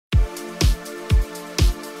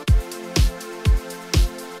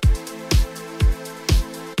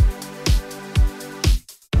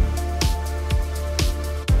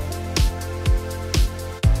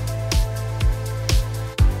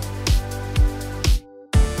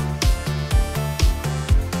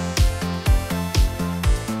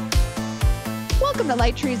Welcome to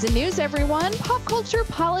Light Treason News, everyone. Pop culture,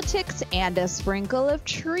 politics, and a sprinkle of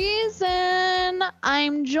treason.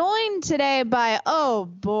 I'm joined today by, oh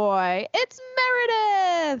boy, it's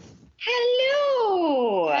Meredith.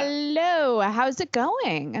 Hello. Hello. How's it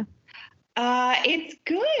going? It's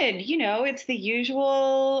good. You know, it's the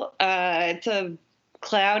usual. It's a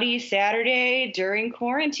cloudy Saturday during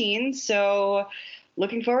quarantine, so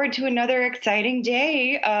looking forward to another exciting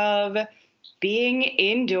day of being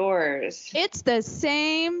indoors. It's the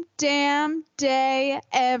same damn day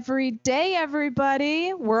every day,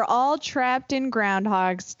 everybody. We're all trapped in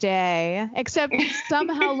Groundhog's Day, except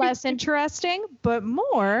somehow less interesting, but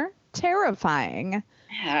more terrifying.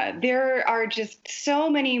 Yeah, there are just so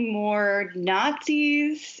many more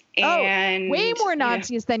Nazis and way more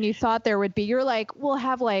Nazis than you thought there would be. You're like, we'll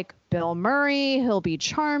have like Bill Murray, he'll be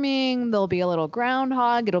charming, there'll be a little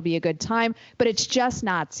groundhog, it'll be a good time, but it's just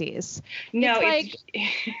Nazis. No,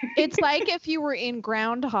 it's like if you were in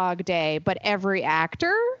Groundhog Day, but every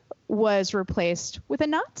actor was replaced with a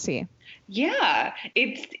Nazi. Yeah,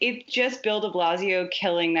 it's just Bill de Blasio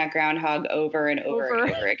killing that groundhog over and over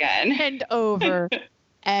and over again. And over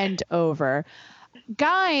and over.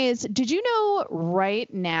 Guys, did you know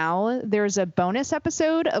right now there's a bonus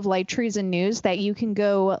episode of Light Treason News that you can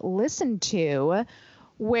go listen to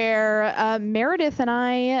where Meredith and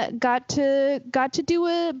I got to do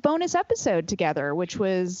a bonus episode together, which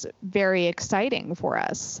was very exciting for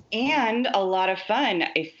us. And a lot of fun.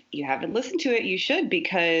 If you haven't listened to it, you should,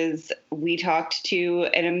 because we talked to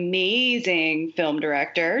an amazing film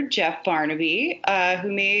director, Jeff Barnaby,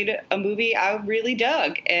 who made a movie I really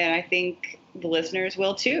dug, and I think the listeners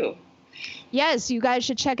will too. Yes, you guys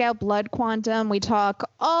should check out Blood Quantum. We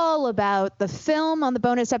talk all about the film on the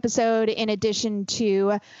bonus episode, in addition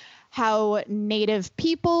to how Native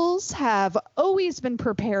peoples have always been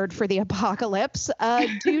prepared for the apocalypse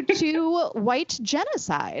due to white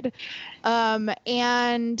genocide,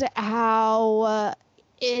 and how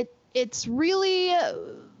it's really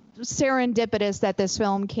serendipitous that this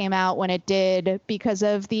film came out when it did because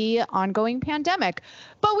of the ongoing pandemic.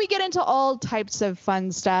 But we get into all types of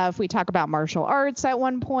fun stuff. We talk about martial arts at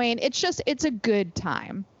one point. It's a good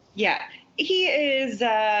time. Yeah, he is,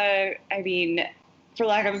 for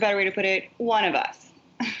lack of a better way to put it, one of us.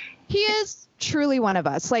 He is truly one of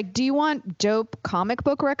us. Like, do you want dope comic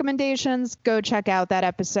book recommendations? Go check out that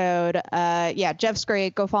episode. Yeah, Jeff's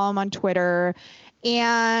great. Go follow him on Twitter.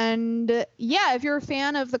 And yeah, if you're a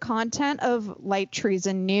fan of the content of Light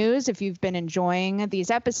Treason News, if you've been enjoying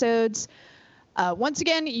these episodes, once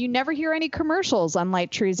again, you never hear any commercials on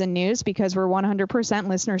Light Treason News because we're 100%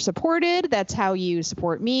 listener supported. That's how you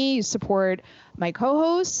support me. You support my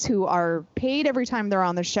co-hosts who are paid every time they're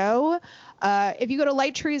on the show. If you go to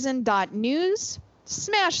lighttreason.news,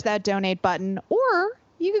 smash that donate button, or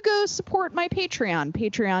you could go support my Patreon,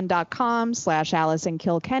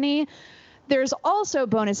 patreon.com/AllisonKilkenny. There's also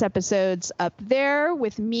bonus episodes up there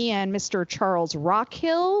with me and Mr. Charles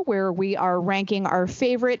Rockhill, where we are ranking our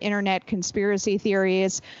favorite internet conspiracy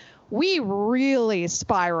theories. We really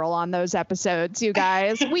spiral on those episodes, you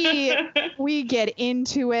guys. We get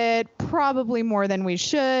into it probably more than we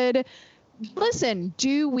should. Listen,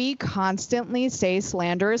 do we constantly say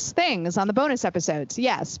slanderous things on the bonus episodes?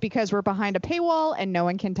 Yes, because we're behind a paywall and no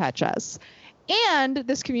one can touch us. And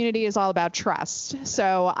this community is all about trust.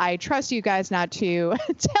 So I trust you guys not to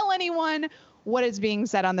tell anyone what is being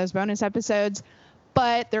said on those bonus episodes,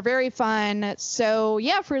 but they're very fun. So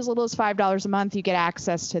yeah, for as little as $5 a month, you get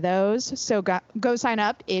access to those. So go sign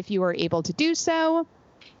up if you are able to do so.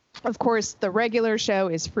 Of course, the regular show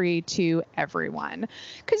is free to everyone.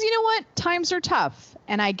 Because you know what? Times are tough.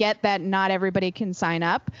 And I get that not everybody can sign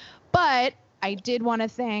up. But I did want to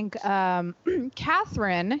thank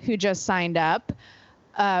Catherine, who just signed up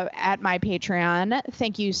at my Patreon.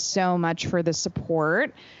 Thank you so much for the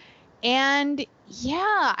support. And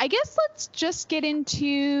yeah, I guess let's just get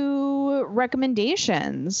into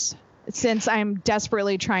recommendations, since I'm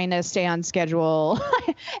desperately trying to stay on schedule.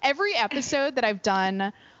 Every episode that I've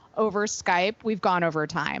done over Skype, we've gone over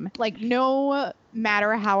time. Like, no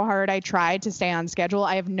matter how hard I try to stay on schedule,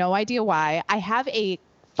 I have no idea why. I have a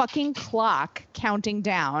fucking clock counting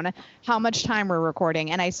down how much time we're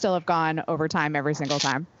recording, and I still have gone over time every single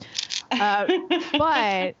time.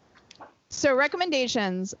 But so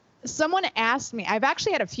recommendations, someone asked me, I've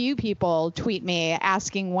actually had a few people tweet me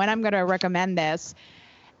asking when I'm going to recommend this.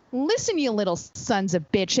 Listen, you little sons of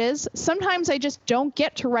bitches. Sometimes I just don't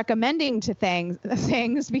get to recommending to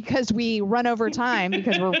things because we run over time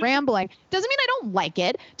because we're rambling. Doesn't mean I don't like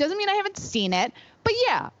it. Doesn't mean I haven't seen it. But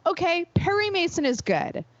yeah, okay, Perry Mason is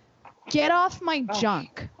good. Get off my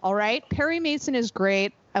junk, all right? Perry Mason is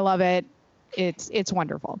great. I love it. It's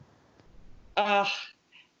wonderful.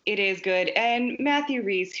 It is good. And Matthew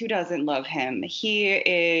Rhys, who doesn't love him? He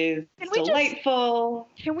is delightful.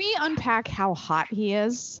 Can we unpack how hot he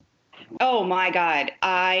is? Oh my God.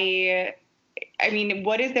 I mean,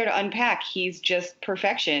 what is there to unpack? He's just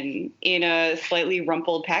perfection in a slightly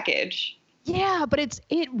rumpled package. Yeah, but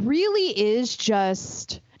it really is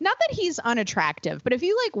just, not that he's unattractive, but if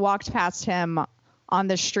you like walked past him on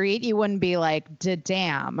the street, you wouldn't be like,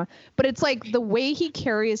 damn. But it's like the way he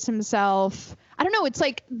carries himself. I don't know. It's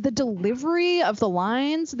like the delivery of the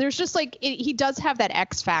lines. There's just like, he does have that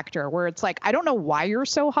X factor where it's like, I don't know why you're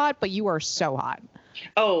so hot, but you are so hot.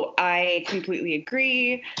 Oh, I completely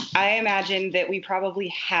agree. I imagine that we probably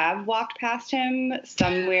have walked past him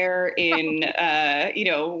somewhere in,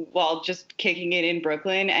 while just kicking it in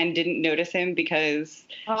Brooklyn and didn't notice him because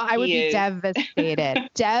I would be devastated,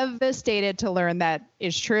 devastated to learn that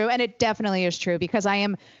is true. And it definitely is true because I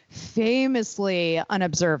am famously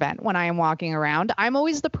unobservant when I am walking around. I'm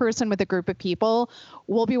always the person with a group of people.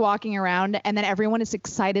 We'll be walking around and then everyone is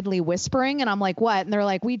excitedly whispering and I'm like, what? And they're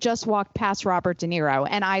like, we just walked past Robert De Niro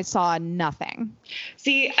and I saw nothing.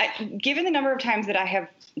 See, given the number of times that I have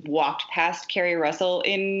walked past Kerry Russell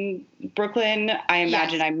in Brooklyn, I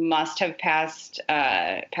imagine I must have passed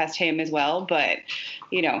him as well. But,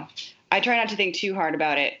 I try not to think too hard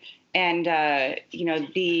about it. And,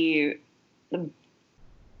 the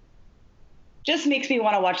just makes me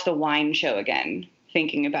want to watch the wine show again,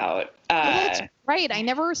 thinking about. That's right. I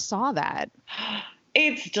never saw that.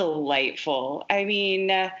 It's delightful. I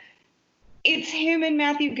mean, it's him and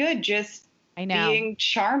Matthew Good just being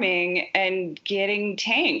charming and getting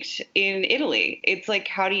tanked in Italy. It's like,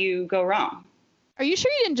 how do you go wrong? Are you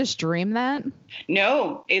sure you didn't just dream that?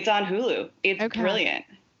 No, it's on Hulu. It's brilliant.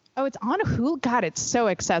 Oh, it's on Hulu? God, it's so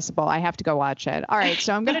accessible. I have to go watch it. All right,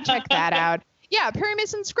 so I'm going to check that out. Yeah, Perry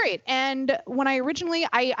Mason's great. And when I originally,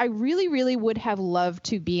 I really, really would have loved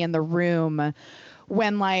to be in the room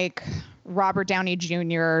when like Robert Downey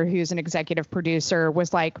Jr., who's an executive producer,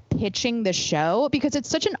 was like pitching the show because it's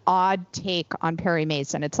such an odd take on Perry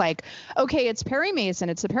Mason. It's like, okay, it's Perry Mason.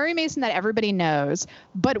 It's the Perry Mason that everybody knows.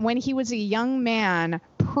 But when he was a young man,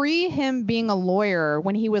 pre him being a lawyer,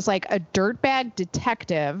 when he was like a dirtbag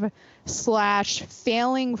detective /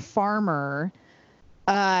 failing farmer,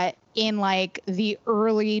 in like the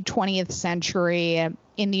early 20th century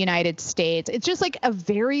in the United States. It's just like a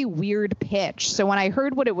very weird pitch. So when I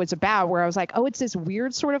heard what it was about, where I was like, oh, it's this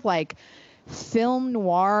weird sort of like film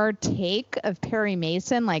noir take of Perry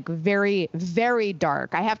Mason, like very, very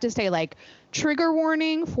dark. I have to say, like, trigger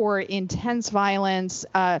warning for intense violence.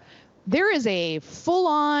 There is a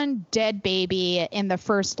full-on dead baby in the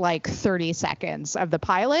first like 30 seconds of the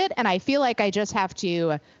pilot. And I feel like I just have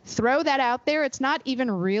to throw that out there. It's not even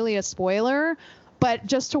really a spoiler, but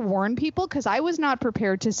just to warn people, because I was not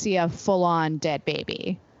prepared to see a full-on dead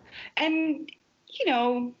baby. And,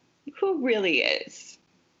 who really is?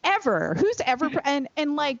 Who's ever,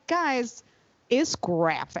 and like, guys, is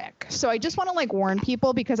graphic. So I just want to like warn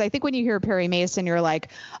people, because I think when you hear Perry Mason, you're like,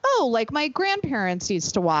 oh, like my grandparents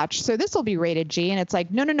used to watch, so this will be rated G. And it's like,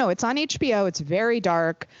 no, it's on HBO. It's very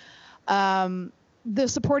dark. The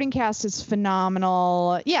supporting cast is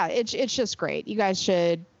phenomenal. Yeah, it's just great. You guys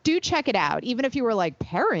should check it out. Even if you were like,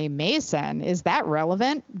 Perry Mason, is that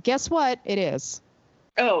relevant? Guess what? It is.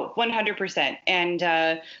 Oh, 100%. And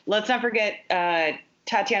let's not forget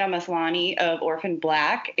Tatiana Maslany of Orphan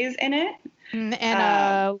Black is in it.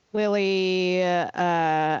 And Lily,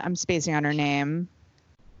 I'm spacing on her name.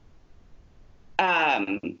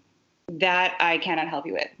 That I cannot help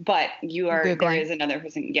you with, but there is another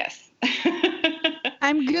person. Yes.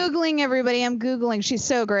 I'm Googling, everybody. I'm Googling. She's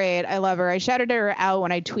so great. I love her. I shouted her out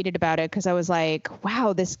when I tweeted about it because I was like,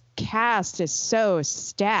 wow, this cast is so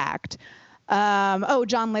stacked.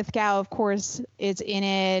 John Lithgow, of course, is in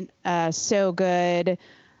it. So good.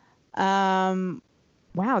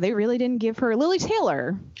 Wow, they really didn't give her Lily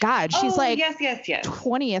Taylor. God, she's yes.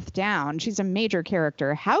 20th down. She's a major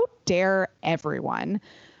character. How dare everyone?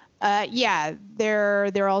 Yeah,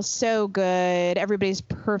 they're all so good. Everybody's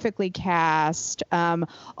perfectly cast.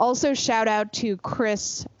 Also, shout out to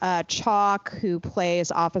Chris Chalk, who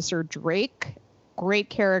plays Officer Drake. Great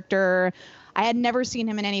character. I had never seen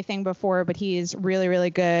him in anything before, but he's really, really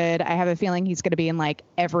good. I have a feeling he's going to be in like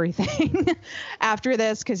everything after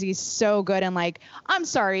this because he's so good. And like, I'm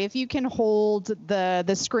sorry, if you can hold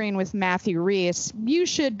the screen with Matthew Rhys, you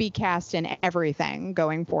should be cast in everything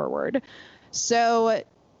going forward. So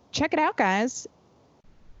check it out, guys.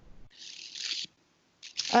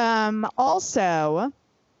 Also,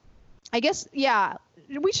 I guess, yeah,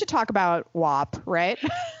 we should talk about WAP, right?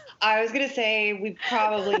 I was going to say we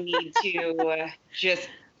probably need to just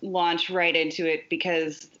launch right into it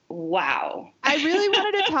because, wow. I really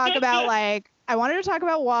wanted to talk about I wanted to talk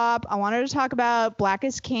about WAP. I wanted to talk about Black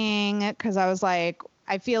is King because I was like,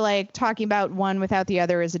 I feel like talking about one without the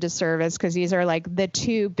other is a disservice because these are like the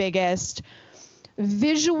two biggest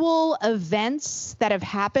visual events that have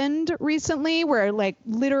happened recently where like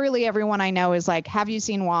literally everyone I know is like, have you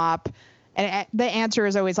seen WAP? And the answer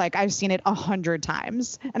is always like, I've seen it 100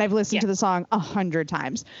 times and I've listened to the song 100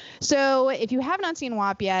 times. So if you have not seen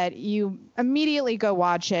WAP yet, you immediately go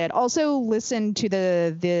watch it. Also listen to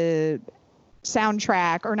the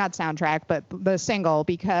soundtrack, or not soundtrack, but the single,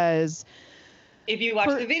 because if you watch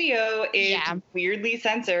the video, it's weirdly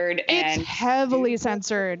censored. It's heavily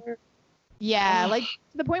censored. Yeah, like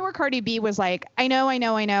to the point where Cardi B was like, I know,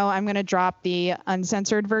 I'm going to drop the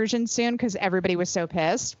uncensored version soon because everybody was so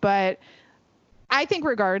pissed. But I think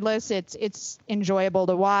regardless, it's enjoyable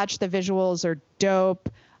to watch. The visuals are dope.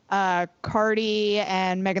 Cardi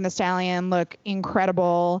and Megan Thee Stallion look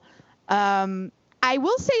incredible. I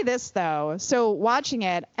will say this, though. So watching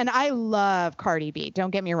it, and I love Cardi B,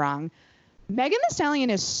 don't get me wrong. Megan Thee Stallion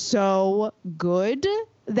is so good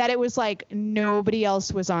that it was like nobody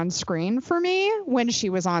else was on screen for me when she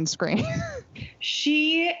was on screen.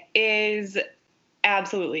 She is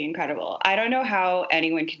absolutely incredible. I don't know how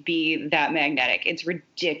anyone could be that magnetic. It's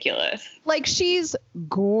ridiculous. Like, she's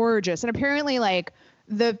gorgeous. And apparently, like,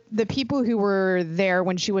 the people who were there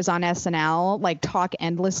when she was on SNL, like, talk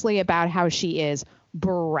endlessly about how she is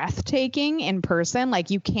breathtaking in person. Like,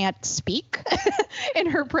 you can't speak in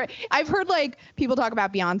her I've heard like people talk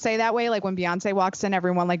about Beyonce that way. Like when Beyonce walks in,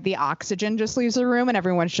 everyone, like the oxygen just leaves the room and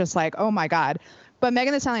everyone's just like, oh my God. But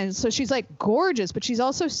Megan Thee Stallion, so she's like gorgeous, but she's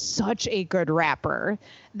also such a good rapper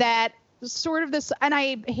that sort of this, and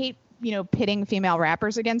I hate, pitting female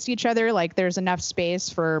rappers against each other. Like there's enough space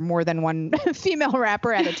for more than one female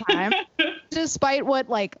rapper at a time, despite what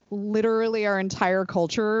like literally our entire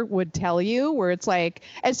culture would tell you, where it's like,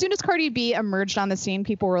 as soon as Cardi B emerged on the scene,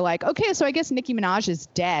 people were like, okay, so I guess Nicki Minaj is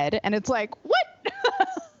dead. And it's like, what?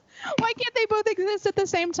 Why can't they both exist at the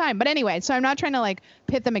same time? But anyway, so I'm not trying to like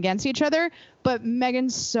pit them against each other, but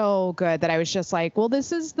Megan's so good that I was just like, well,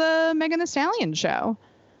 this is the Megan Thee Stallion show.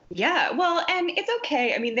 Yeah, well, and it's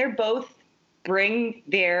okay. I mean, they're both bring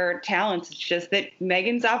their talents. It's just that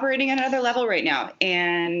Megan's operating at another level right now.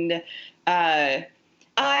 And I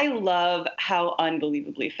love how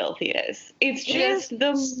unbelievably filthy it is. It's just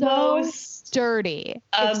the most dirty,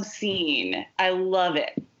 obscene. I love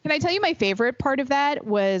it. Can I tell you my favorite part of that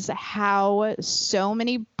was how so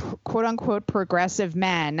many quote unquote progressive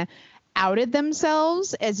men outed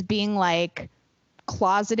themselves as being like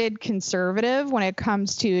closeted conservative when it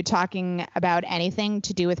comes to talking about anything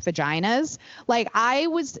to do with vaginas. Like I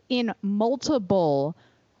was in multiple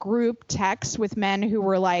group texts with men who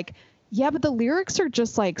were like, yeah, but the lyrics are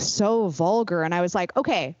just like so vulgar. And I was like,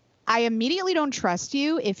 okay, I immediately don't trust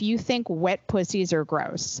you if you think wet pussies are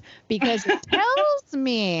gross, because it tells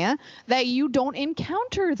me that you don't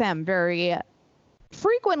encounter them very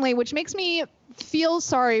frequently, which makes me feel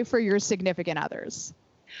sorry for your significant others.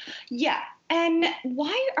 Yeah. And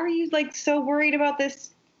why are you like so worried about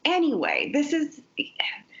this anyway? This is,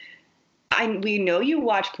 we know you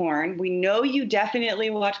watch porn. We know you definitely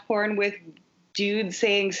watch porn with dudes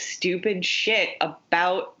saying stupid shit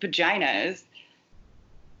about vaginas.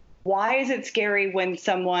 Why is it scary when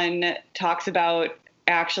someone talks about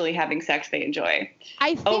actually having sex they enjoy?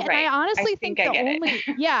 I honestly think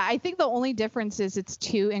the only difference is it's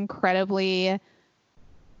two incredibly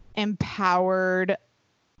empowered,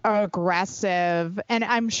 aggressive, and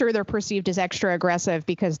I'm sure they're perceived as extra aggressive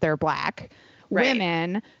because they're black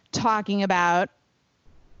women talking about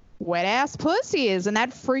wet ass pussies, and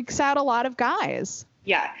that freaks out a lot of guys.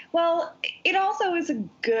 Yeah. Well, it also is a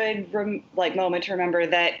good moment to remember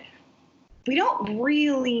that we don't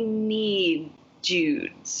really need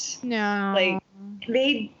dudes. No.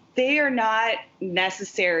 Like they are not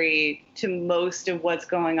necessary to most of what's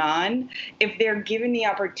going on. If they're given the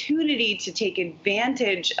opportunity to take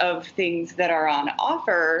advantage of things that are on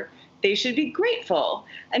offer, they should be grateful.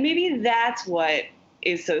 And maybe that's what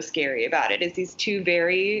is so scary about it, is these two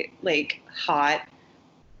very like hot,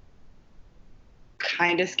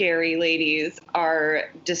 kind of scary ladies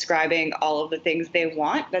are describing all of the things they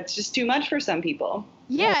want. That's just too much for some people.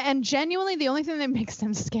 Yeah, and genuinely the only thing that makes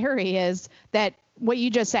them scary is that what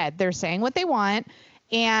you just said, they're saying what they want,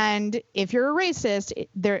 and if you're a racist,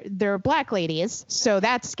 they're black ladies, so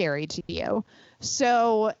that's scary to you.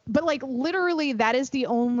 So, but like literally that is the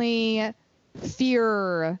only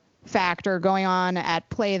fear factor going on at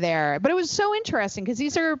play there. But it was so interesting because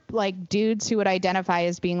these are like dudes who would identify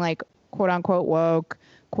as being like quote unquote woke,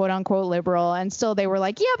 quote unquote liberal, and still they were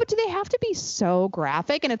like, yeah, but do they have to be so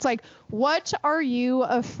graphic? And it's like, what are you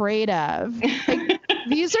afraid of? Like,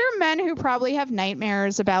 these are men who probably have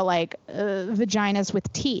nightmares about like vaginas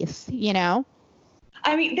with teeth, you know?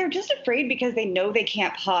 I mean, they're just afraid because they know they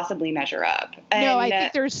can't possibly measure up. No, I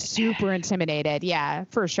think they're super intimidated. Yeah,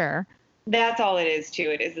 for sure. That's all it is to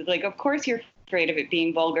it. Is like, of course you're afraid of it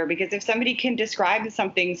being vulgar, because if somebody can describe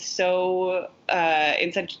something so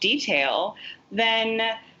in such detail, then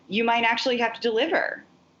you might actually have to deliver.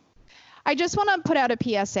 I just want to put out a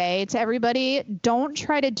PSA to everybody. Don't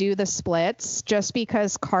try to do the splits just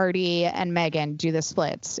because Cardi and Megan do the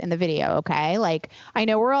splits in the video, okay? Like, I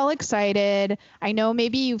know we're all excited. I know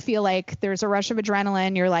maybe you feel like there's a rush of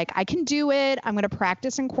adrenaline. You're like, I can do it. I'm going to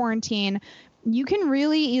practice in quarantine. You can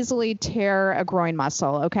really easily tear a groin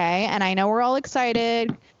muscle, okay? And I know we're all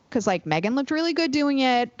excited because, like, Megan looked really good doing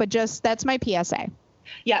it, but just that's my PSA.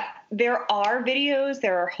 Yeah, there are videos,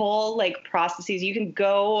 there are whole like processes. You can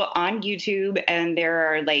go on YouTube and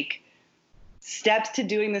there are like steps to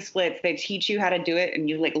doing the splits. They teach you how to do it and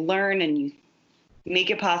you like learn and you make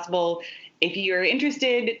it possible. If you're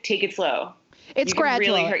interested, take it slow. It's you can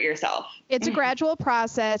gradual. really hurt yourself. It's a gradual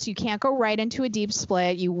process. You can't go right into a deep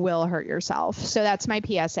split. You will hurt yourself. So that's my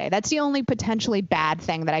PSA. That's the only potentially bad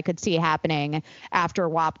thing that I could see happening after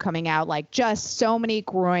WAP coming out. Like, just so many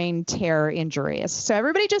groin tear injuries. So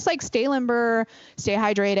everybody just like stay limber, stay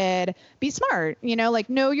hydrated, be smart, you know, like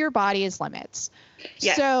know your body's limits.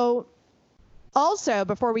 Yes. So also,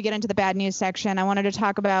 before we get into the bad news section, I wanted to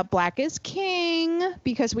talk about Black is King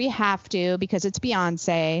because we have to, because it's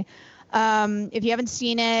Beyonce. If you haven't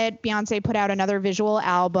seen it, Beyonce put out another visual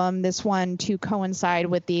album, this one to coincide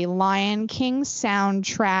with the Lion King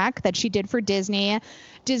soundtrack that she did for Disney.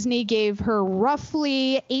 Disney gave her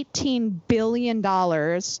roughly $18 billion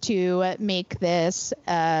to make this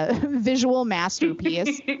visual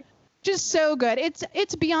masterpiece. Just so good. It's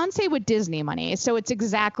Beyonce with Disney money. So it's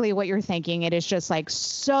exactly what you're thinking. It is just like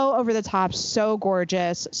so over the top, so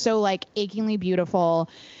gorgeous, so like achingly beautiful.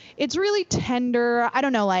 It's really tender. I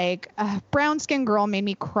don't know, like Brown Skin Girl made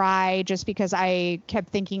me cry just because I kept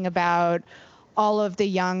thinking about all of the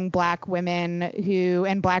young Black women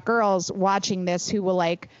and Black girls watching this who will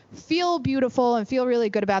like feel beautiful and feel really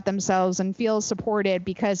good about themselves and feel supported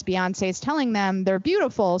because Beyonce's telling them they're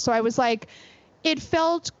beautiful. So I was like, it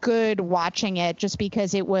felt good watching it just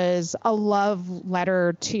because it was a love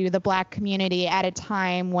letter to the Black community at a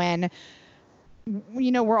time when,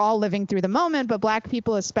 you know, we're all living through the moment, but Black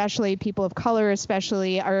people, especially people of color,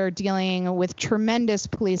 especially, are dealing with tremendous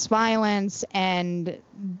police violence and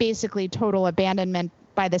basically total abandonment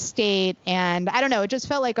by the state. And I don't know, it just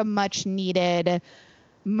felt like a much needed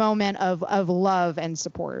moment of love and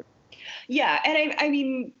support. Yeah. And I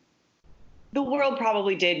mean, the world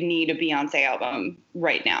probably did need a Beyonce album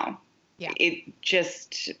right now. Yeah. It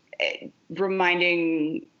just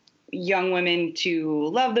reminding young women to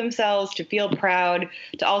love themselves, to feel proud,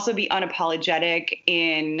 to also be unapologetic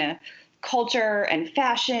in culture and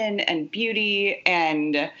fashion and beauty,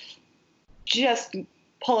 and just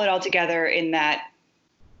pull it all together in that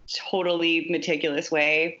totally meticulous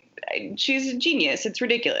way. She's a genius. It's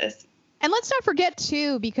ridiculous. And let's not forget,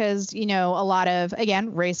 too, because, you know, a lot of,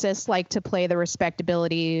 again, racists like to play the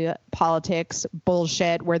respectability politics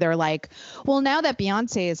bullshit where they're like, well, now that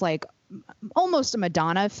Beyonce is like almost a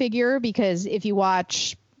Madonna figure, because if you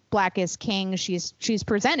watch Black is King, she's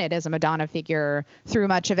presented as a Madonna figure through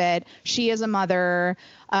much of it. She is a mother,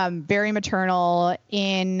 very maternal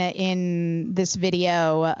in this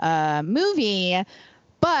video movie.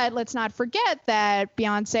 But let's not forget that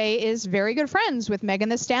Beyonce is very good friends with Megan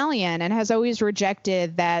Thee Stallion and has always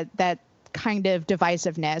rejected that kind of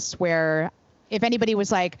divisiveness where if anybody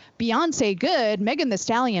was like, Beyonce good, Megan Thee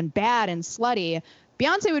Stallion bad and slutty,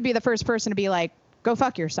 Beyonce would be the first person to be like, go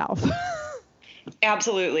fuck yourself.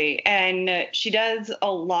 Absolutely. And she does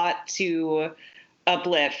a lot to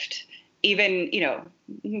uplift, even, you know,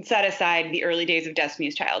 set aside the early days of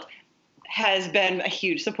Destiny's Child, has been a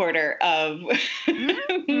huge supporter of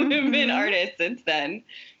women artists since then.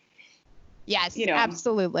 Yes, you know.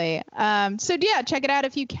 Absolutely. So yeah, check it out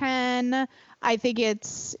if you can. I think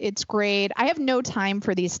it's great. I have no time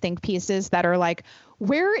for these think pieces that are like,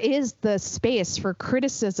 where is the space for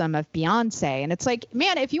criticism of Beyonce? And it's like,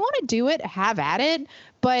 man, if you want to do it, have at it.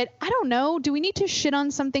 But I don't know. Do we need to shit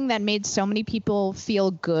on something that made so many people feel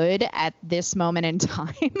good at this moment in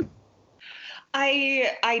time?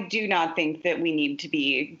 I do not think that we need to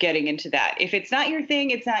be getting into that. If it's not your thing,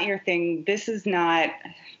 it's not your thing. This is not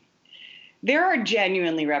there are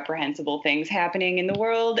genuinely reprehensible things happening in the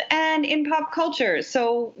world and in pop culture.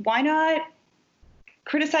 So why not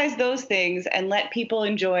criticize those things and let people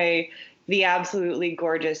enjoy the absolutely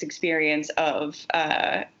gorgeous experience of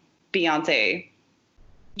Beyonce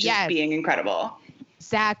just being incredible.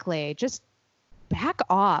 Exactly. Just back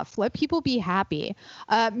off. Let people be happy.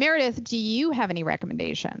 Meredith, do you have any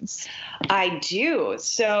recommendations? I do.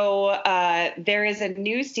 So there is a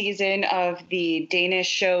new season of the Danish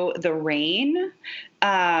show The Rain,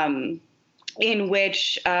 in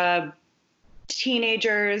which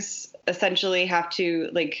teenagers essentially have to,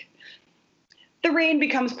 like, the rain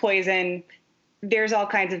becomes poison. There's all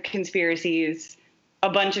kinds of conspiracies. A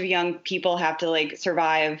bunch of young people have to, like,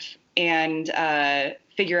 survive and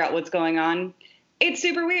figure out what's going on. It's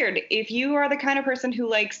super weird. If you are the kind of person who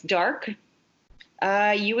likes dark,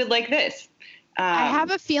 you would like this. I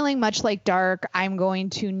have a feeling, much like Dark, I'm going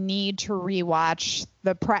to need to rewatch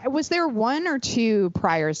was there 1 or 2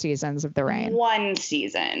 prior seasons of The Rain? 1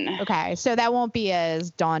 season. Okay, so that won't be as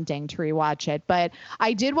daunting to rewatch it. But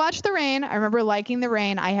I did watch The Rain. I remember liking The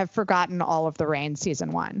Rain. I have forgotten all of The Rain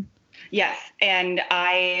season 1. Yes, and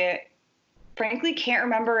I frankly can't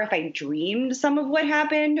remember if I dreamed some of what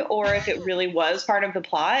happened or if it really was part of the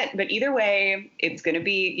plot. But either way, it's going to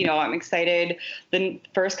be, I'm excited. The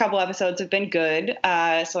first couple episodes have been good.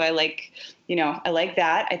 So I like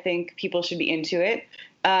that. I think people should be into it.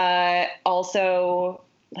 Also,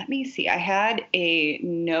 let me see. I had a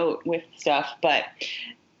note with stuff, but it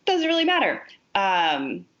doesn't really matter.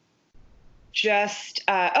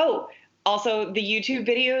 Also the YouTube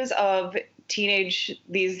videos of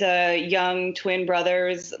these young twin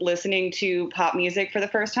brothers listening to pop music for the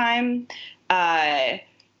first time. I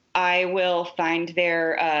will find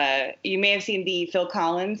you may have seen the Phil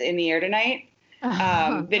Collins In the Air Tonight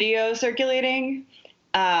video circulating.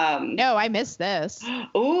 No, I missed this.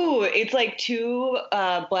 Ooh, it's like 2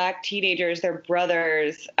 black teenagers, they're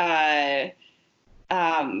brothers. They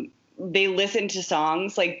listen to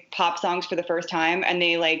songs, like pop songs, for the first time, and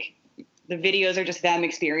the videos are just them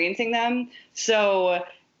experiencing them. So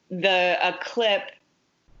a clip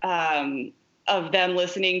of them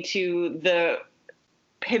listening to the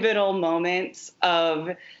pivotal moments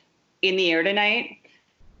of In the Air Tonight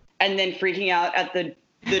and then freaking out at the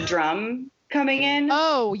drum coming in.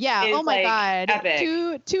 Oh, yeah. Oh, my God.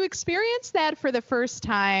 Epic. To experience that for the first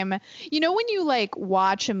time, when you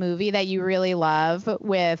watch a movie that you really love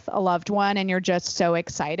with a loved one and you're just so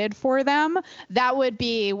excited for them, that would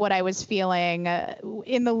be what I was feeling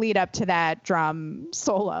in the lead up to that drum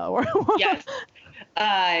solo. Yes.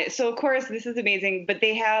 So, of course, this is amazing, but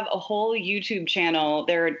they have a whole YouTube channel.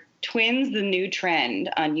 They're Twins, the New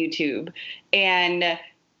Trend on YouTube. And,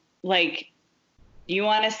 you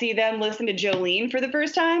want to see them listen to Jolene for the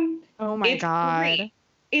first time? Oh, my God. Great.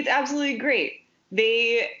 It's absolutely great.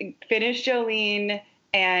 They finished Jolene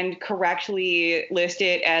and correctly list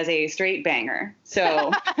it as a straight banger.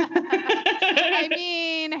 So, I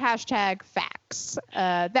mean, #facts.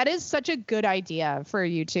 That is such a good idea for a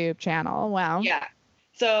YouTube channel. Wow. Yeah.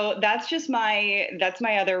 So that's my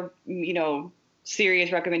other,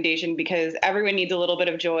 serious recommendation, because everyone needs a little bit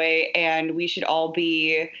of joy, and we should all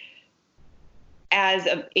be as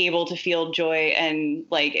able to feel joy and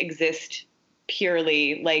exist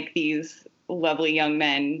purely like these lovely young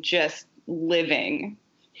men just living.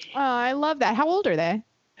 Oh, I love that. How old are they?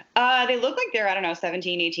 They look like they're,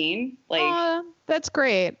 17, 18. That's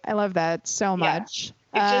great. I love that so much.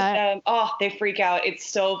 It's just, they freak out. It's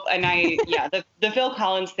so, and the Phil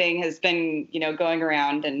Collins thing has been, going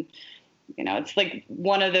around, and, it's like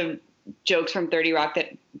one of the jokes from 30 Rock that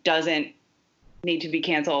doesn't need to be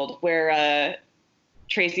canceled, where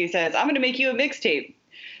Tracy says, "I'm going to make you a mixtape.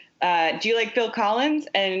 Do you like Phil Collins?"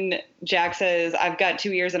 And Jack says, "I've got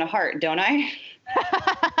 2 ears and a heart, don't I?"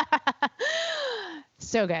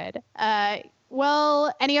 So good.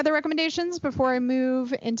 Well, any other recommendations before I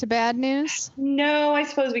move into bad news? No, I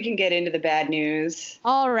suppose we can get into the bad news.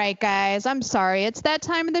 All right, guys. I'm sorry. It's that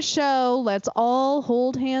time of the show. Let's all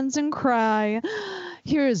hold hands and cry.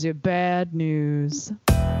 Here's your bad news.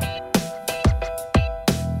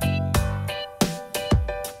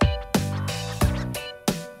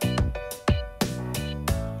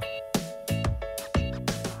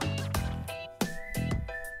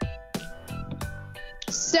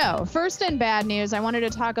 So first in bad news, I wanted to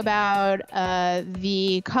talk about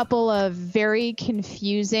the couple of very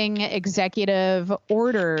confusing executive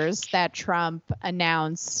orders that Trump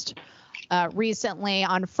announced recently.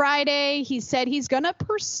 On Friday, he said he's going to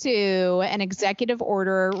pursue an executive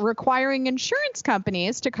order requiring insurance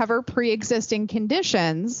companies to cover pre-existing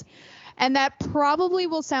conditions. And that probably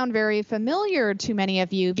will sound very familiar to many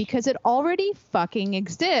of you because it already fucking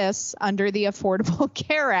exists under the Affordable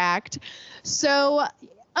Care Act. So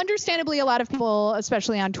understandably, a lot of people,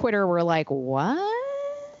 especially on Twitter, were like, what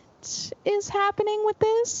is happening with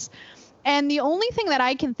this? And the only thing that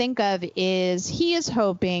I can think of is he is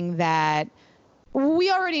hoping that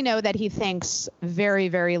we already know that he thinks very,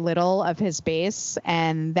 very little of his base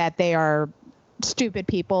and that they are stupid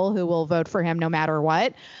people who will vote for him no matter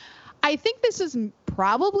what. I think this is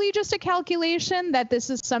probably just a calculation that this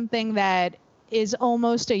is something that is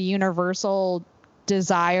almost a universal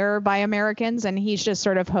desire by Americans, and he's just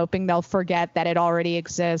sort of hoping they'll forget that it already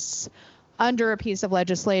exists under a piece of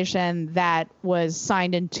legislation that was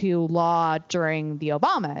signed into law during the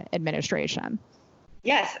Obama administration.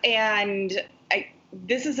 Yes, and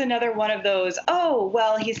this is another one of those, oh,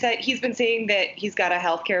 well, he said he's been saying that he's got a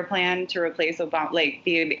health care plan to replace Obama, like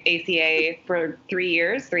the ACA for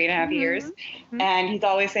 3.5 years. Mm-hmm. And he's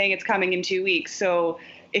always saying it's coming in 2 weeks. So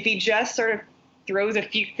if he just sort of throws a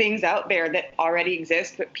few things out there that already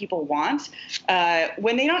exist that people want,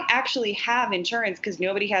 when they don't actually have insurance because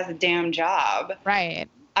nobody has a damn job. Right.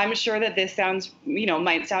 I'm sure that this sounds,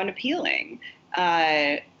 might sound appealing.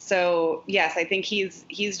 So yes, I think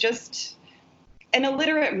he's just an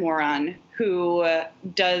illiterate moron who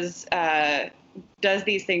does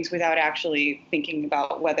these things without actually thinking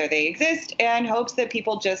about whether they exist and hopes that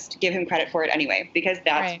people just give him credit for it anyway, because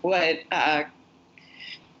that's right.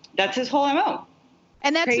 That's his whole MO.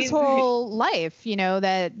 And that's his whole life,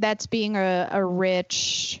 that's being a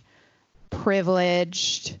rich,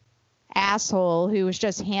 privileged asshole who was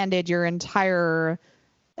just handed your entire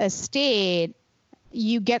estate.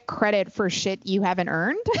 You get credit for shit you haven't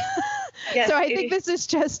earned. Yes, so I think this is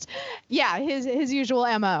just, his usual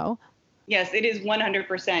MO. Yes, it is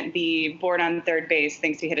 100% the born on third base,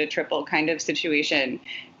 thinks he hit a triple kind of situation.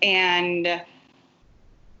 And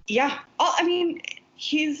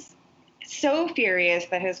he's so furious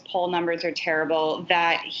that his poll numbers are terrible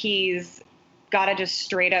that he's got to just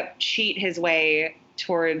straight up cheat his way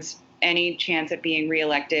towards any chance at being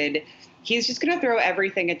reelected. He's just going to throw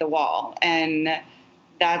everything at the wall. And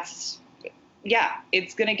that's,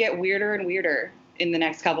 it's going to get weirder and weirder in the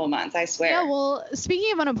next couple of months, I swear. Yeah, well,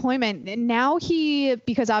 speaking of unemployment, now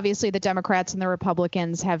because obviously the Democrats and the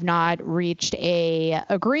Republicans have not reached a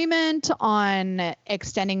agreement on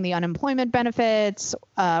extending the unemployment benefits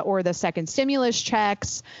or the second stimulus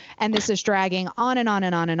checks, and this is dragging on and on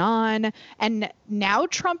and on and on. And now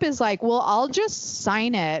Trump is like, well, I'll just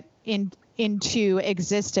sign it into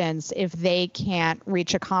existence if they can't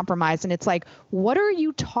reach a compromise. And it's like, what are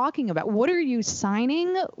you talking about? What are you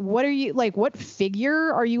signing? What are you like? What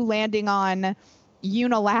figure are you landing on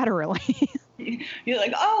unilaterally? You're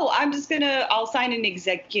like, oh, I'll sign an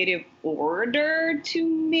executive order to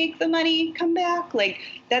make the money come back. Like,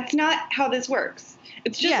 that's not how this works.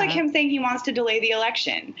 It's just like him saying he wants to delay the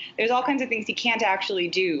election. There's all kinds of things he can't actually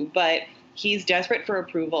do, but he's desperate for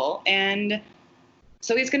approval. And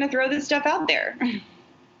so he's going to throw this stuff out there.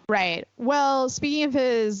 Right. Well, speaking of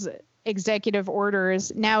his executive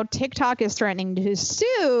orders, now TikTok is threatening to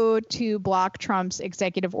sue to block Trump's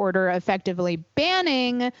executive order effectively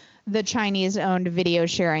banning the Chinese-owned video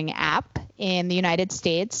sharing app in the United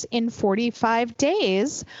States in 45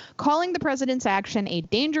 days, calling the president's action a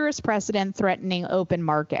dangerous precedent threatening open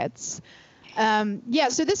markets. So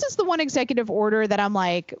this is the one executive order that I'm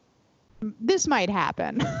like, this might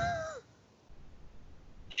happen.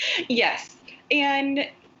 Yes. And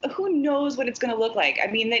who knows what it's going to look like? I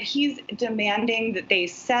mean, that he's demanding that they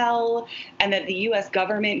sell and that the U.S.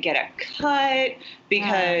 government get a cut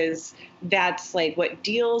because that's like what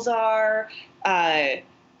deals are. The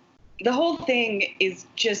whole thing is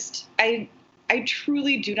just, I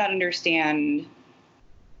truly do not understand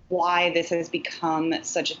why this has become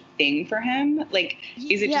such a thing for him. Like,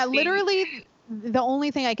 is it just literally the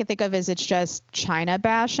only thing I can think of is it's just China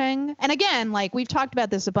bashing. And again, like we've talked about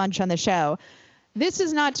this a bunch on the show. This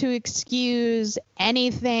is not to excuse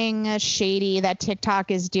anything shady that TikTok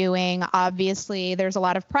is doing. Obviously, there's a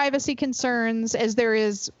lot of privacy concerns, as there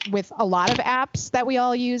is with a lot of apps that we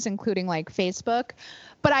all use, including like Facebook.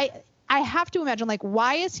 But I have to imagine, like,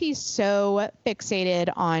 why is he so fixated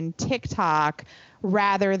on TikTok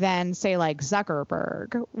rather than, say, like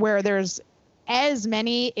Zuckerberg, where there's as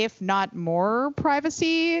many, if not more,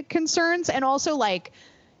 privacy concerns and also like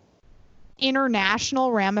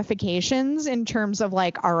international ramifications in terms of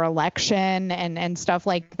like our election and stuff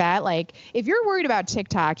like that. Like, if you're worried about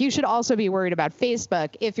TikTok, you should also be worried about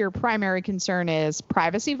Facebook if your primary concern is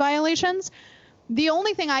privacy violations. The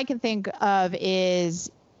only thing I can think of is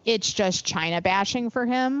it's just China bashing for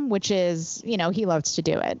him, which is, he loves to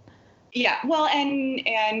do it. Yeah, well,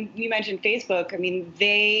 and you mentioned Facebook. I mean,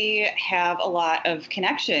 they have a lot of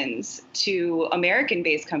connections to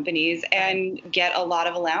American-based companies and get a lot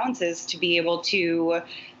of allowances to be able to,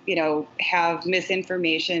 have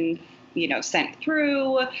misinformation, sent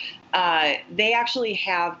through. They actually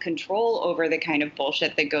have control over the kind of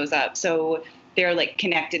bullshit that goes up. So they're like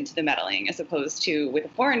connected to the meddling, as opposed to with a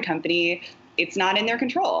foreign company, it's not in their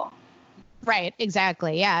control. Right,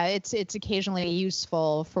 exactly. Yeah, it's occasionally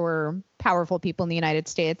useful for powerful people in the United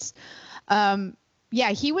States. Yeah,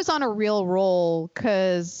 he was on a real roll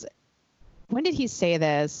because when did he say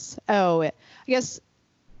this? Oh, I guess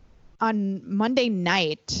on Monday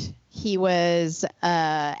night he was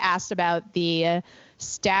asked about the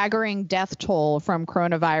staggering death toll from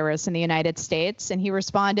coronavirus in the United States, and he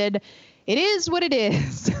responded, "It is what it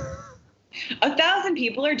is." 1,000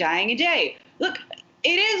 people are dying a day. Look,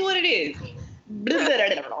 it is what it is.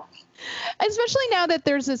 Especially now that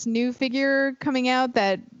there's this new figure coming out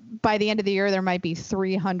that by the end of the year there might be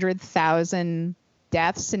 300,000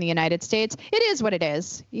 deaths in the United States. It is what it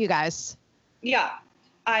is, you guys. Yeah.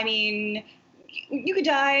 I mean, you could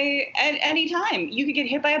die at any time. You could get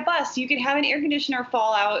hit by a bus. You could have an air conditioner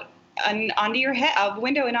fall out onto your head, out the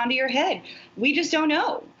window and onto your head. We just don't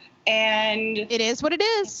know. And it is what it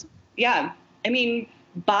is. Yeah. I mean,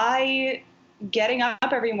 by getting up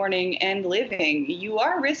every morning and living, you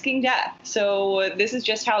are risking death. So this is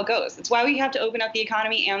just how it goes. It's why we have to open up the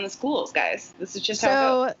economy and the schools, guys. This is just how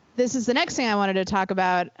it goes. This is the next thing I wanted to talk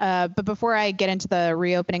about. But before I get into the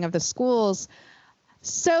reopening of the schools,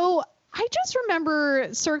 so I just remember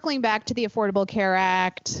circling back to the Affordable Care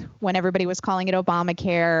Act when everybody was calling it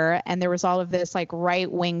Obamacare, and there was all of this like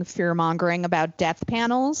right-wing fear-mongering about death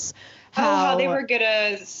panels. How they were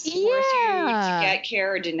gonna force you to get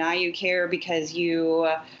care or deny you care because you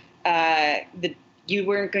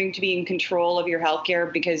weren't going to be in control of your health care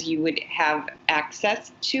because you would have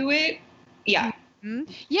access to it. Yeah.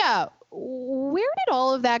 Mm-hmm. Yeah. Where did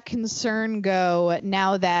all of that concern go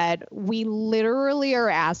now that we literally are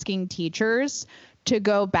asking teachers to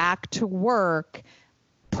go back to work,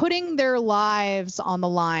 putting their lives on the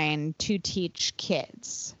line to teach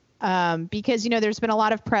kids? Because, there's been a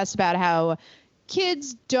lot of press about how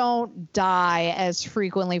kids don't die as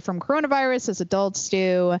frequently from coronavirus as adults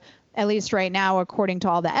do. At least right now, according to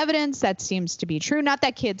all the evidence, that seems to be true. Not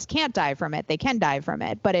that kids can't die from it. They can die from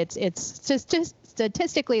it, but it's just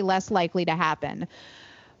statistically less likely to happen.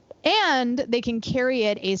 And they can carry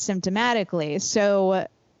it asymptomatically. So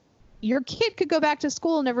your kid could go back to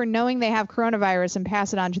school never knowing they have coronavirus and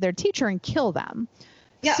pass it on to their teacher and kill them.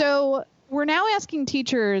 Yeah. So we're now asking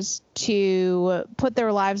teachers to put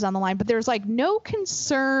their lives on the line, but there's like no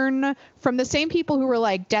concern from the same people who were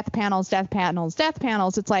like death panels, death panels, death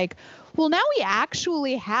panels. It's like, well, now we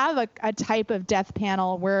actually have a type of death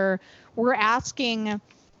panel where we're asking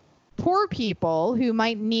poor people who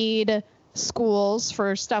might need schools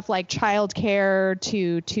for stuff like childcare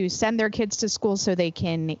to send their kids to school so they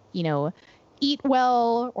can, eat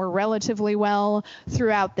well or relatively well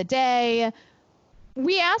throughout the day.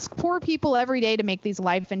 We ask poor people every day to make these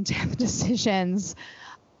life and death decisions,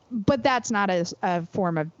 but that's not a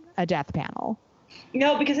form of a death panel.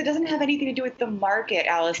 No, because it doesn't have anything to do with the market,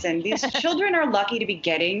 Allison. These children are lucky to be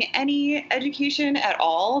getting any education at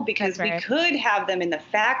all because we could have them in the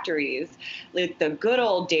factories like the good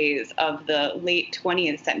old days of the late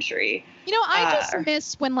 20th century. I just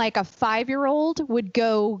miss when like a 5-year-old would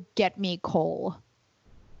go get me coal.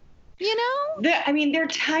 Their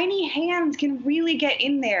tiny hands can really get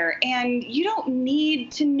in there, and you don't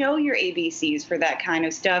need to know your ABCs for that kind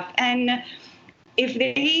of stuff. And if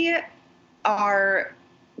they are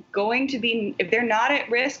going to be, if they're not at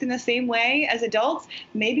risk in the same way as adults,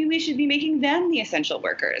 maybe we should be making them the essential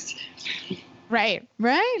workers. Right.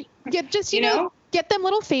 Get them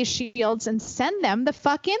little face shields and send them the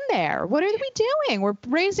fuck in there. What are we doing? We're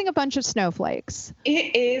raising a bunch of snowflakes.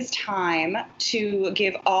 It is time to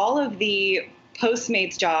give all of the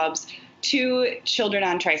Postmates jobs to children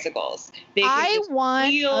on tricycles. I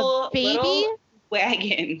want a baby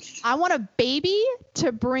wagons. I want a baby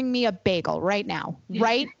to bring me a bagel right now.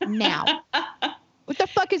 Right now. What the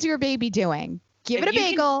fuck is your baby doing? Give it a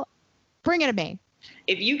bagel. Bring it to me.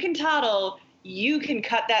 If you can toddle, you can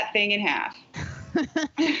cut that thing in half.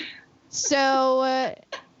 So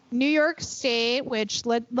New York State, which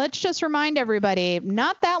let's just remind everybody,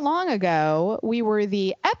 not that long ago, we were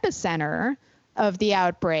the epicenter of the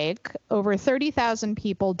outbreak. Over 30,000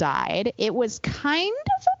 people died. It was kind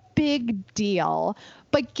of a big deal.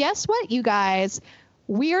 But guess what, you guys?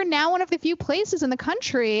 We are now one of the few places in the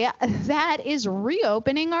country that is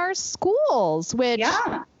reopening our schools, which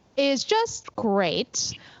is just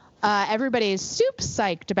great. everybody is super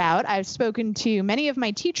psyched about. I've spoken to many of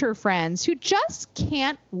my teacher friends who just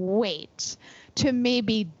can't wait to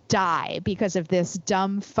maybe die because of this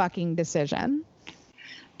dumb fucking decision.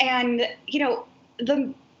 And,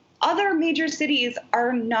 the other major cities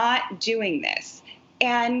are not doing this.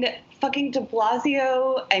 And fucking de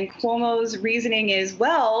Blasio and Cuomo's reasoning is,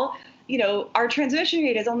 well, our transmission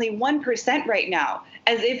rate is only 1% right now,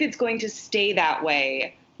 as if it's going to stay that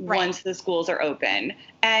way once the schools are open.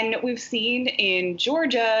 And we've seen in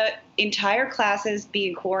Georgia entire classes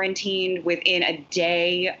being quarantined within a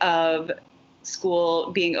day of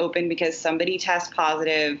school being open because somebody tests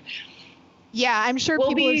positive. Yeah, I'm sure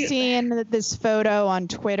people have seen this photo on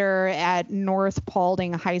Twitter at North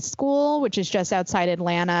Paulding High School, which is just outside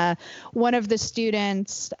Atlanta. One of the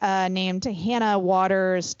students named Hannah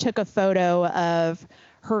Waters took a photo of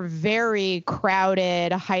her very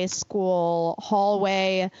crowded high school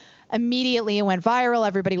hallway. Immediately it went viral.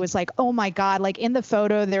 Everybody was like, oh my God, like in the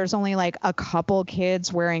photo, there's only like a couple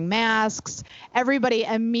kids wearing masks. Everybody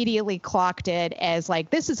immediately clocked it as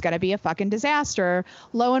like, this is going to be a fucking disaster.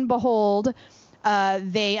 Lo and behold,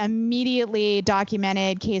 they immediately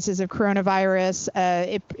documented cases of coronavirus.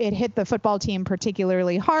 It hit the football team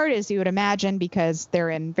particularly hard, as you would imagine, because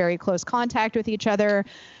they're in very close contact with each other.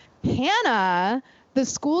 Hannah, the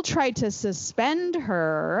school tried to suspend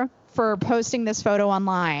her for posting this photo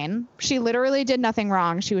online. She literally did nothing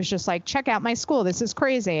wrong. She was just like, check out my school. This is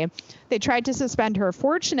crazy. They tried to suspend her.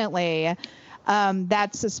 Fortunately,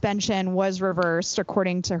 that suspension was reversed,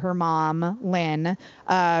 according to her mom, Lynn,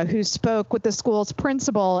 who spoke with the school's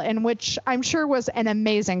principal, in which I'm sure was an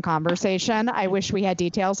amazing conversation. I wish we had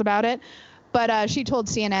details about it. But she told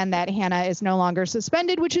CNN that Hannah is no longer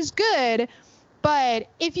suspended, which is good. But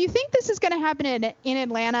if you think this is going to happen in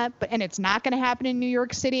Atlanta, and it's not going to happen in New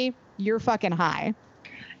York City, you're fucking high.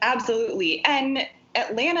 Absolutely. And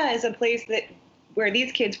Atlanta is a place where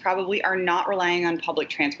these kids probably are not relying on public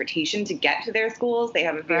transportation to get to their schools. They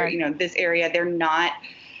have a very, this area, they're not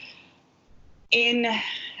in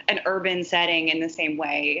an urban setting in the same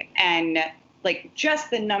way. And like just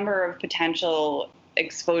the number of potential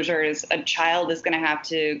exposures a child is going to have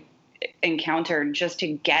to encounter just to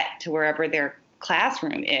get to wherever their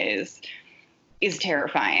classroom is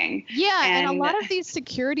terrifying. Yeah, and a lot of these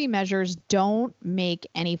security measures don't make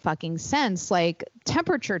any fucking sense, like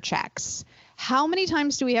temperature checks. How many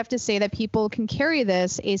times do we have to say that people can carry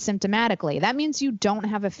this asymptomatically? That means you don't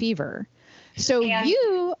have a fever. So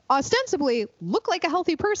you ostensibly look like a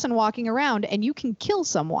healthy person walking around, and you can kill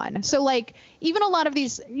someone. So like even a lot of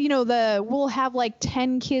these, we'll have like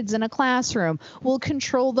 10 kids in a classroom. We'll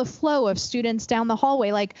control the flow of students down the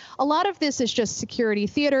hallway. Like a lot of this is just security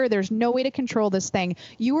theater. There's no way to control this thing.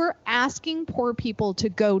 You are asking poor people to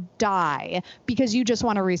go die because you just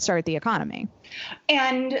want to restart the economy.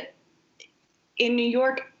 And in New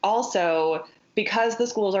York also, because the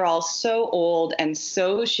schools are all so old and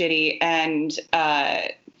so shitty and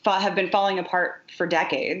have been falling apart for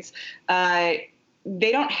decades, they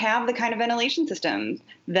don't have the kind of ventilation systems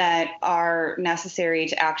that are necessary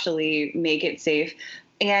to actually make it safe.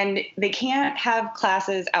 And they can't have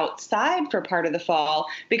classes outside for part of the fall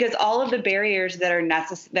because all of the barriers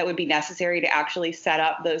that would be necessary to actually set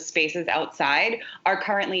up those spaces outside are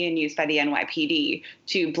currently in use by the NYPD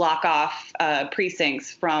to block off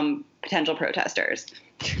precincts from potential protesters.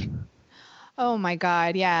 Oh my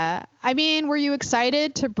God, yeah. I mean, were you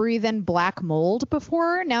excited to breathe in black mold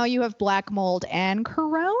before? Now you have black mold and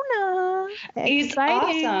corona. It's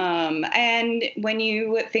awesome. And when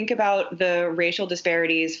you think about the racial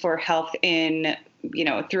disparities for health in,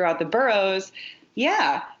 throughout the boroughs,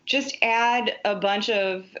 yeah, just add a bunch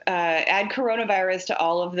of add coronavirus to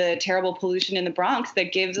all of the terrible pollution in the Bronx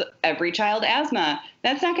that gives every child asthma.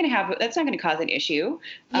 That's not going to cause an issue.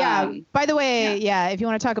 Yeah. By the way, if you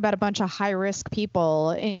want to talk about a bunch of high risk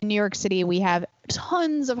people in New York City, we have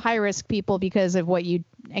tons of high risk people because of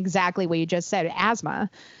exactly what you just said, asthma.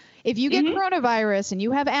 If you get coronavirus and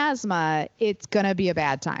you have asthma, it's going to be a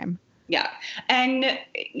bad time. Yeah. And,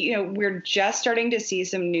 we're just starting to see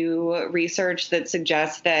some new research that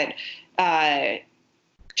suggests that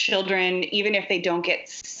children, even if they don't get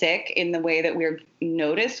sick in the way that we've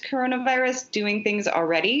noticed coronavirus doing things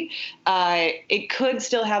already, it could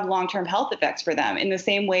still have long-term health effects for them in the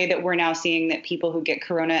same way that we're now seeing that people who get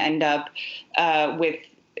corona end up with,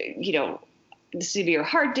 severe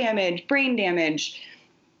heart damage, brain damage,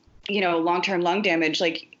 long-term lung damage.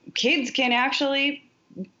 Like kids can actually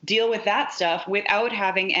deal with that stuff without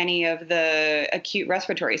having any of the acute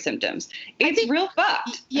respiratory symptoms. It's real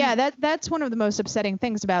fucked. Yeah, that's one of the most upsetting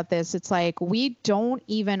things about this. It's like, we don't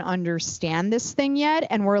even understand this thing yet,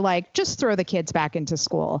 and we're like, just throw the kids back into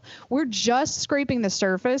school. We're just scraping the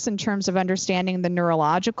surface in terms of understanding the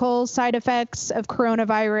neurological side effects of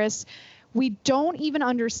coronavirus. We don't even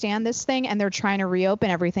understand this thing, and they're trying to reopen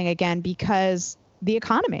everything again because the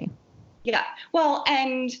economy. Yeah. Well,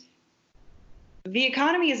 and the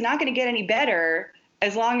economy is not going to get any better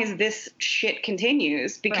as long as this shit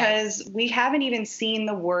continues, because we haven't even seen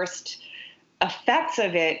the worst effects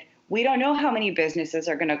of it. We don't know how many businesses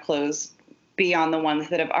are going to close beyond the ones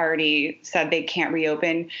that have already said they can't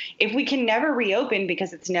reopen. If we can never reopen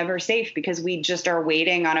because it's never safe, because we just are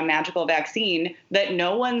waiting on a magical vaccine that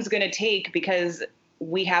no one's going to take because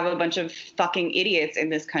we have a bunch of fucking idiots in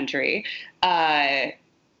this country.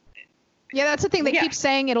 Yeah, that's the thing. They keep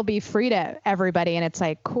saying it'll be free to everybody, and it's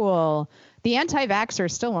like, cool. The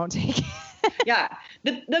anti-vaxxers still won't take it. Yeah.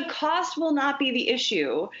 The cost will not be the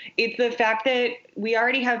issue. It's the fact that we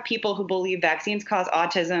already have people who believe vaccines cause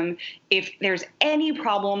autism. If there's any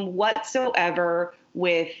problem whatsoever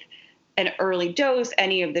with an early dose,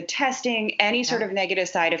 any of the testing, any sort of negative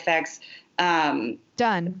side effects,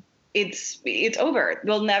 done. It's over.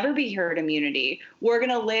 We'll never be herd immunity.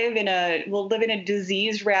 We'll live in a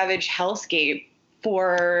disease-ravaged hellscape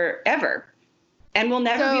forever. And we'll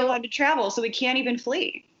never be allowed to travel, so we can't even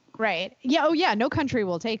flee. Right. Yeah. Oh, yeah. No country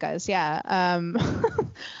will take us. Yeah.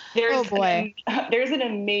 There's an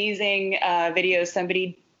amazing video.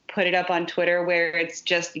 Somebody put it up on Twitter where it's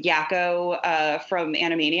just Yakko from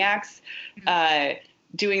Animaniacs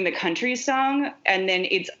doing the country song, and then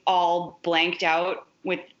it's all blanked out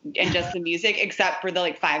and just the music, except for the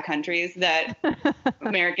like 5 countries that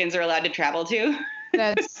Americans are allowed to travel to.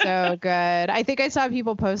 That's so good. I think I saw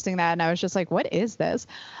people posting that, and I was just like, what is this?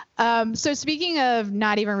 So speaking of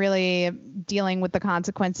not even really dealing with the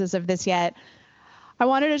consequences of this yet, I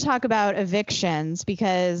wanted to talk about evictions,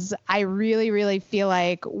 because I really, really feel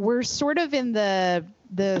like we're sort of in the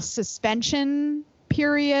suspension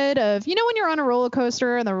period of, when you're on a roller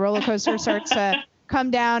coaster and the roller coaster starts to come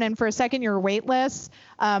down, and for a second you're weightless,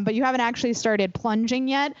 but you haven't actually started plunging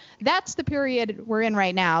yet. That's the period we're in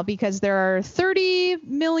right now, because there are 30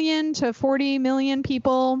 million to 40 million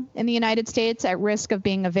people in the United States at risk of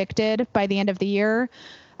being evicted by the end of the year,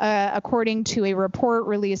 according to a report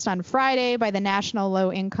released on Friday by the National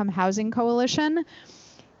Low Income Housing Coalition.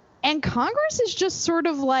 And Congress is just sort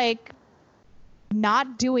of like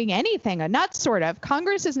not doing anything.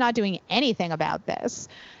 Congress is not doing anything about this.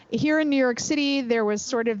 Here in New York City, there was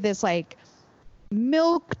sort of this like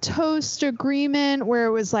milquetoast agreement where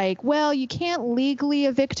it was like, well, you can't legally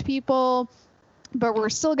evict people, but we're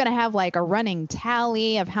still going to have like a running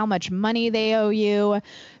tally of how much money they owe you.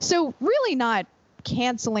 So really not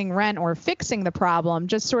canceling rent or fixing the problem,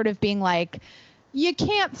 just sort of being like, you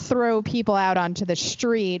can't throw people out onto the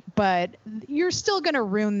street, but you're still going to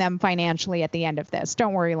ruin them financially at the end of this.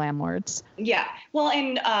 Don't worry, landlords. Yeah. Well,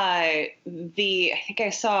 and I think I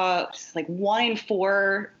saw like 1 in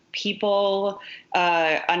 4 people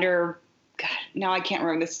under, God, now I can't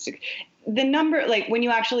remember this. The number, like when you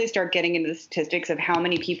actually start getting into the statistics of how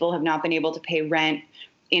many people have not been able to pay rent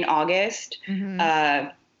in August,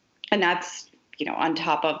 and that's, on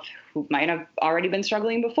top of who might have already been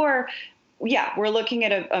struggling before. Yeah, we're looking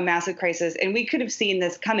at a massive crisis, and we could have seen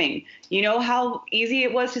this coming. You know how easy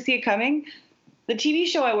it was to see it coming? The TV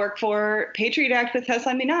show I work for, Patriot Act with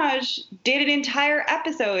Hassan Minaj, did an entire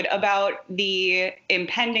episode about the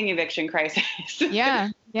impending eviction crisis. Yeah.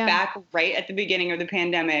 Back right at the beginning of the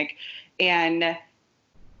pandemic. And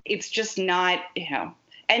it's just not,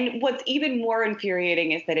 and what's even more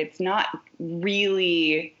infuriating is that it's not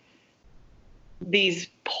really these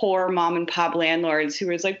poor mom and pop landlords who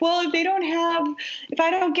was like, well, if I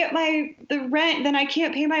don't get the rent, then I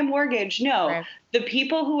can't pay my mortgage. No, right. The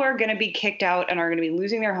people who are going to be kicked out and are going to be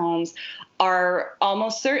losing their homes are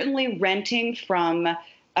almost certainly renting from,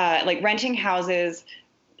 renting houses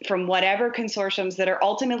from whatever consortiums that are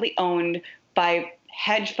ultimately owned by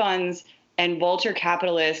hedge funds and vulture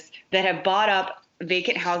capitalists that have bought up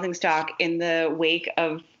vacant housing stock in the wake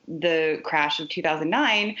of the crash of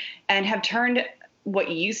 2009 and have turned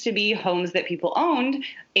what used to be homes that people owned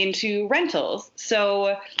into rentals.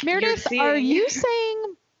 So Meredith, are you saying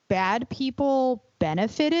bad people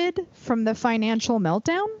benefited from the financial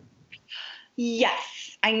meltdown?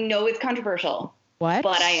 Yes. I know it's controversial. What?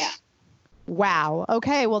 But I am. Wow.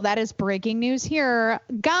 Okay. Well, that is breaking news here.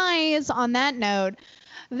 Guys, on that note,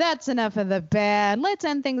 that's enough of the bad. Let's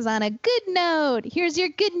end things on a good note. Here's your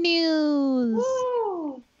good news.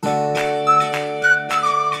 Woo!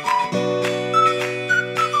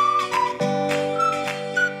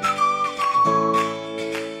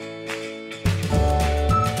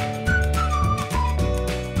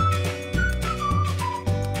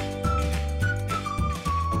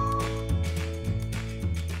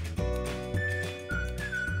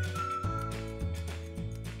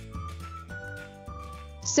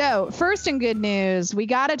 So first in good news, we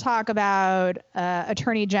got to talk about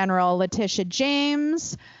Attorney General Letitia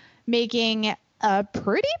James making a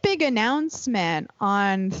pretty big announcement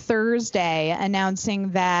on Thursday,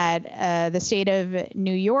 announcing that the state of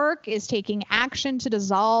New York is taking action to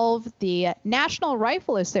dissolve the National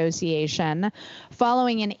Rifle Association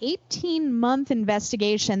following an 18-month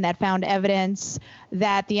investigation that found evidence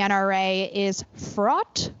that the NRA is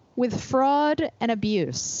fraught with fraud and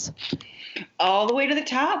abuse. All the way to the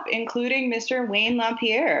top, including Mr. Wayne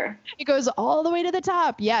LaPierre. It goes all the way to the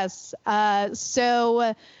top, yes.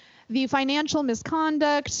 So the financial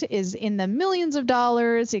misconduct is in the millions of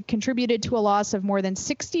dollars. It contributed to a loss of more than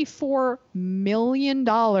 $64 million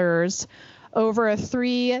over a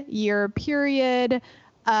 3-year period.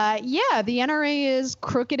 Yeah, the NRA is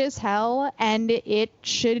crooked as hell, and it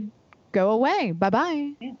should go away.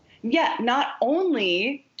 Bye-bye. Yeah, not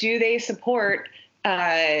only do they support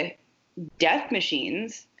death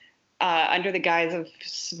machines under the guise of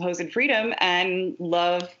supposed freedom and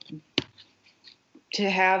love to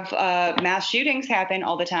have mass shootings happen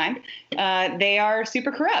all the time, they are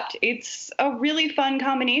super corrupt. It's a really fun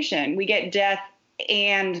combination. We get death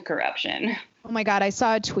and corruption. Oh my God, I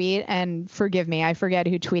saw a tweet, and forgive me, I forget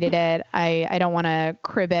who tweeted it. I don't want to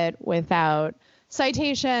crib it without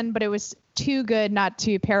citation, but it was too good not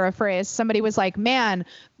to paraphrase. Somebody was like, man,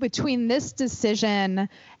 between this decision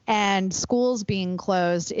and schools being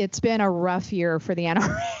closed, it's been a rough year for the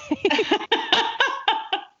NRA.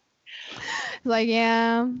 Like,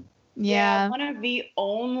 yeah. One of the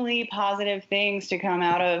only positive things to come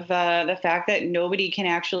out of the fact that nobody can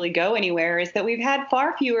actually go anywhere is that we've had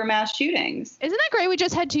far fewer mass shootings. Isn't that great? We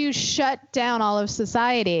just had to shut down all of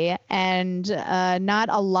society, and not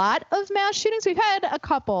a lot of mass shootings. We've had a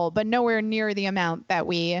couple, but nowhere near the amount that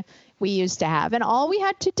we used to have. And all we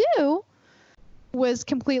had to do was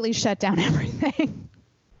completely shut down everything.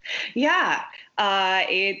 Yeah,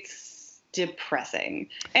 it's depressing.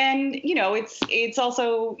 And, it's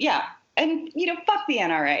also, and, fuck the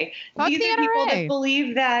NRA. These are people that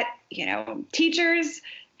believe that, teachers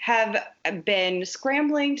have been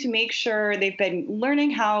scrambling to make sure they've been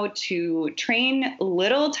learning how to train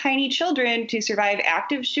little tiny children to survive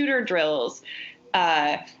active shooter drills.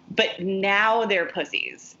 But now they're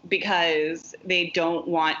pussies because they don't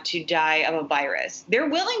want to die of a virus. They're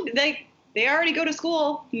willing, they already go to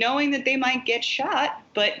school knowing that they might get shot,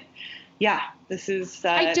 but yeah, this is...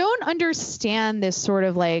 I don't understand this sort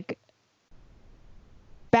of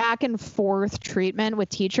back and forth treatment with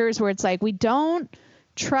teachers where it's like, we don't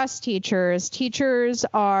trust teachers. Teachers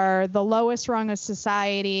are the lowest rung of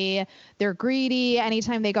society. They're greedy.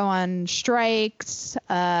 Anytime they go on strikes,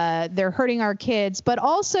 they're hurting our kids. But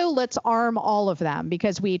also, let's arm all of them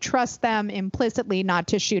because we trust them implicitly not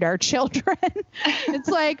to shoot our children. It's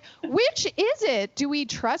like, which is it? Do we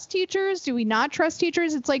trust teachers? Do we not trust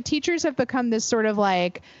teachers? It's like teachers have become this sort of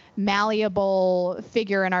malleable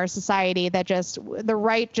figure in our society that the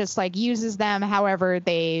right just uses them however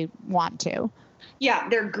they want to. Yeah,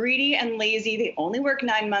 they're greedy and lazy. They only work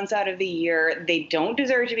 9 months out of the year. They don't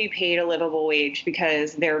deserve to be paid a livable wage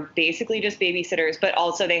because they're basically just babysitters, but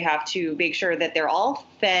also they have to make sure that they're all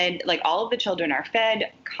fed, all of the children are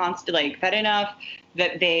fed, fed enough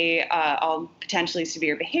that they all potentially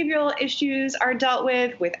severe behavioral issues are dealt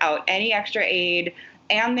with without any extra aid,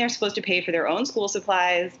 and they're supposed to pay for their own school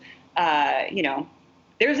supplies.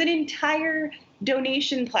 There's an entire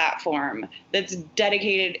donation platform that's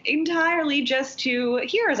dedicated entirely just to,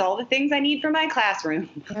 here's all the things I need for my classroom.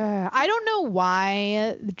 I don't know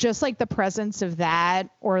why just the presence of that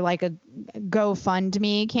or a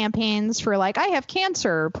GoFundMe campaigns for I have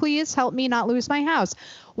cancer, please help me not lose my house.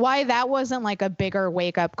 Why that wasn't a bigger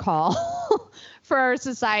wake up call for our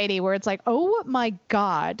society where it's oh my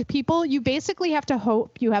God, people, you basically have to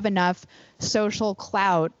hope you have enough social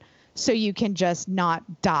clout so you can just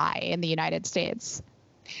not die in the United States.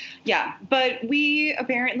 Yeah, but we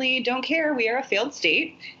apparently don't care. We are a failed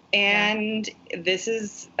state, and this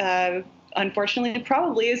is unfortunately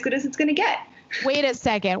probably as good as it's going to get. Wait a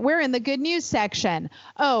second. We're in the good news section.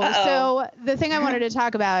 So the thing I wanted to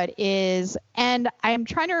talk about is, and I'm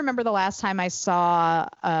trying to remember the last time I saw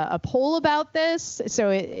a poll about this, so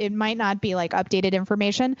it might not be updated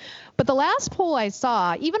information, but the last poll I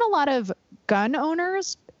saw, even a lot of gun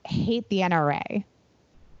owners hate the NRA.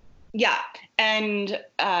 Yeah, and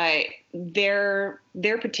their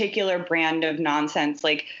particular brand of nonsense,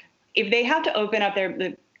 if they have to open up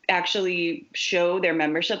actually show their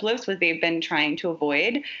membership list, what they've been trying to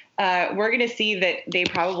avoid, we're going to see that they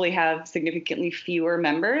probably have significantly fewer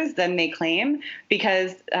members than they claim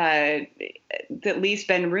because at least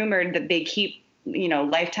been rumored that they keep,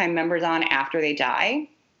 lifetime members on after they die.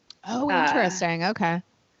 Oh, interesting. Okay.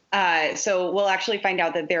 So we'll actually find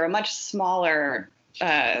out that they're a much smaller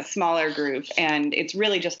group, and it's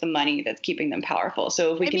really just the money that's keeping them powerful.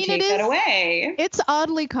 So if we can take that away, it's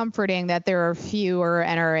oddly comforting that there are fewer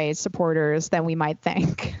NRA supporters than we might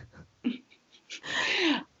think.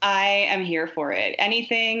 I am here for it.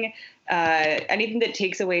 Anything that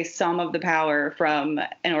takes away some of the power from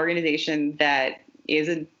an organization that is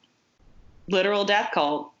a literal death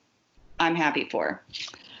cult, I'm happy for.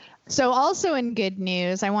 So also in good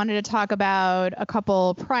news, I wanted to talk about a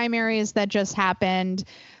couple primaries that just happened.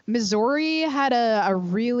 Missouri had a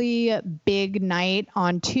really big night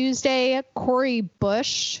on Tuesday. Cori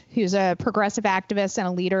Bush, who's a progressive activist and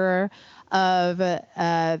a leader of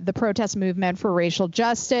the protest movement for racial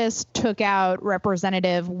justice, took out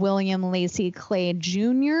Representative William Lacey Clay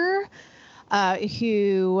Jr.,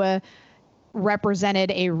 who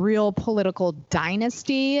represented a real political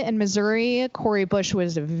dynasty in Missouri. Cori Bush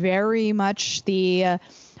was very much the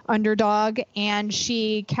underdog, and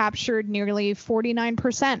she captured nearly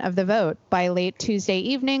 49% of the vote by late Tuesday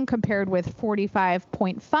evening, compared with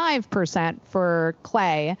 45.5% for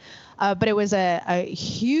Clay. But it was a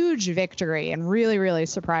huge victory and really, really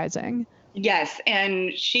surprising. Yes,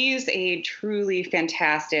 and she's a truly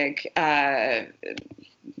fantastic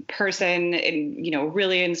person, and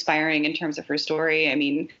really inspiring in terms of her story. I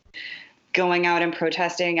mean, going out and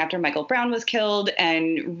protesting after Michael Brown was killed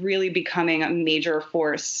and really becoming a major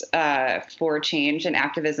force for change and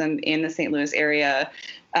activism in the St. Louis area,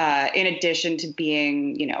 in addition to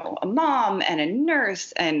being, a mom and a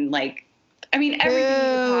nurse and everything you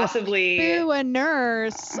could possibly. Boo, a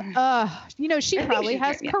nurse. She probably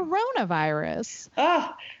has coronavirus.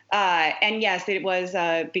 And yes, it was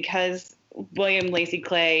because William Lacey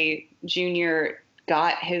Clay Jr.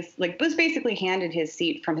 got was basically handed his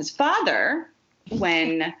seat from his father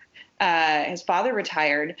when his father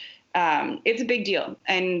retired. It's a big deal,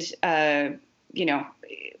 and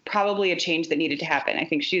probably a change that needed to happen. I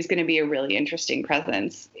think she's going to be a really interesting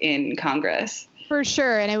presence in Congress. For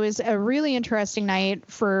sure. And it was a really interesting night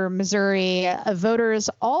for Missouri. Voters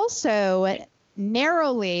also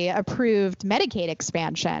narrowly approved Medicaid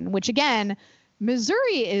expansion, which again,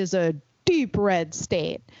 Missouri is a deep red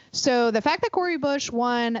state. So the fact that Cori Bush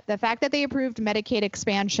won, the fact that they approved Medicaid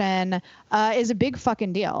expansion is a big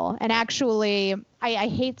fucking deal. And actually, I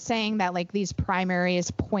hate saying that these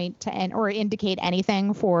primaries point to or indicate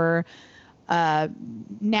anything for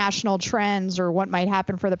national trends or what might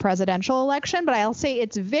happen for the presidential election, but I'll say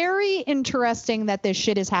it's very interesting that this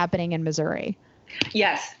shit is happening in Missouri.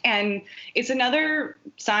 Yes, and it's another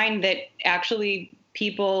sign that actually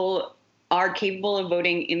people are capable of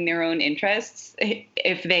voting in their own interests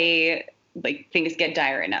if they things get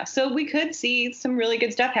dire enough. So we could see some really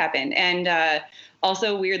good stuff happen. And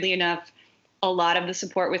also, weirdly enough, a lot of the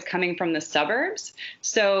support was coming from the suburbs.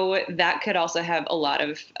 So that could also have a lot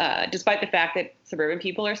of, despite the fact that suburban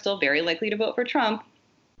people are still very likely to vote for Trump.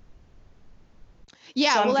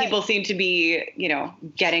 Yeah, some people seem to be,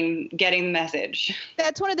 getting the message.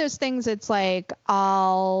 That's one of those things. It's like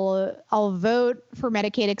I'll vote for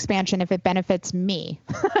Medicaid expansion if it benefits me,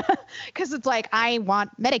 because it's like I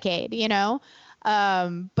want Medicaid,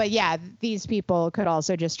 But yeah, these people could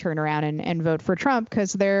also just turn around and vote for Trump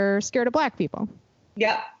because they're scared of black people.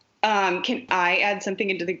 Yep. Can I add something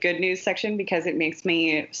into the good news section because it makes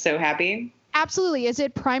me so happy? Absolutely. Is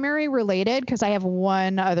it primary related? Because I have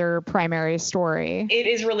one other primary story. It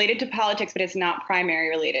is related to politics, but it's not primary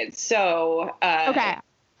related. So okay,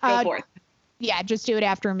 go forth. Yeah, just do it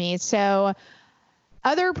after me. So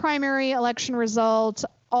other primary election results.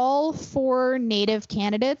 All 4 Native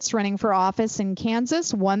candidates running for office in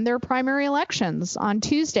Kansas won their primary elections on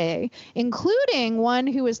Tuesday, including one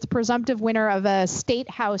who is the presumptive winner of a state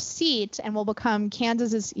house seat and will become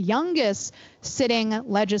Kansas's youngest sitting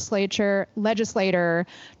legislator,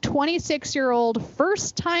 26-year-old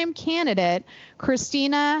first-time candidate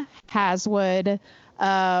Christina Haswood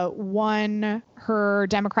won her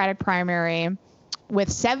Democratic primary with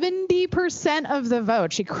 70% of the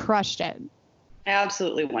vote. She crushed it.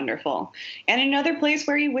 Absolutely wonderful. And another place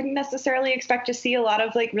where you wouldn't necessarily expect to see a lot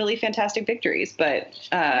of really fantastic victories, but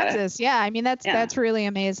Kansas, yeah. I mean, that's really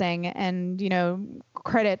amazing. And,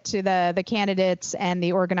 credit to the candidates and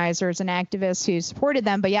the organizers and activists who supported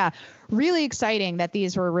them. But yeah, really exciting that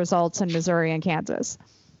these were results in Missouri and Kansas.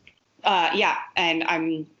 Yeah.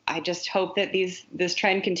 And I just hope that this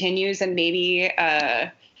trend continues, and maybe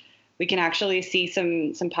we can actually see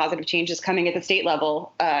some positive changes coming at the state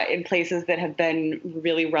level in places that have been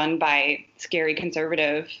really run by scary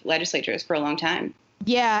conservative legislatures for a long time.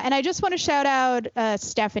 Yeah, and I just want to shout out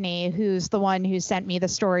Stephanie, who's the one who sent me the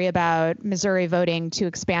story about Missouri voting to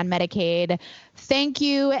expand Medicaid. Thank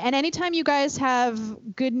you. And anytime you guys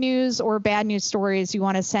have good news or bad news stories you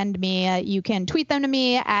want to send me, you can tweet them to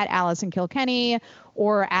me at Allison Kilkenny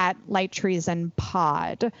or at Light Treason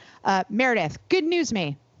Pod. Meredith, good news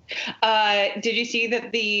me. Did you see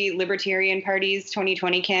that the Libertarian Party's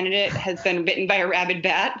 2020 candidate has been bitten by a rabid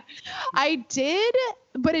bat? I did,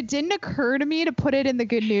 but it didn't occur to me to put it in the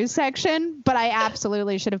good news section, but I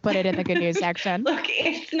absolutely should have put it in the good news section. Look,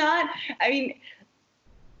 it's not, I mean,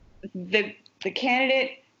 the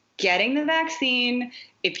candidate getting the vaccine,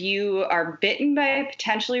 if you are bitten by a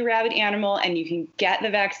potentially rabid animal and you can get the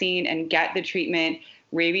vaccine and get the treatment,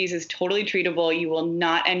 rabies is totally treatable. You will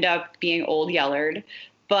not end up being old yellered.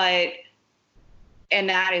 And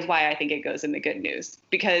that is why I think it goes in the good news,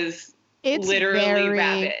 because it's literally very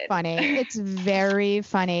rabid. Funny. It's very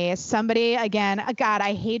funny. Somebody, again, God,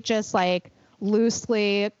 I hate just like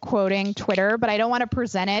loosely quoting Twitter, but I don't want to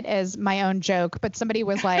present it as my own joke. But somebody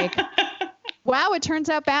was like, wow, it turns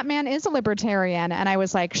out Batman is a libertarian. And I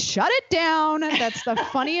was like, shut it down. That's the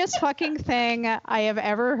funniest fucking thing I have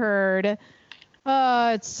ever heard.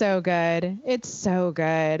 Oh, it's so good. It's so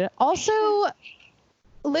good. Also,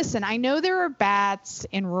 listen, I know there are bats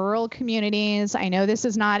in rural communities. I know this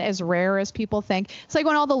is not as rare as people think. It's like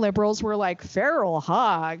when all the liberals were like, feral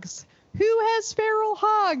hogs. Who has feral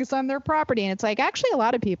hogs on their property? And it's like, actually, a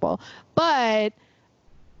lot of people. But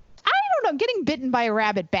I don't know. Getting bitten by a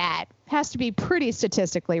rabid bat has to be pretty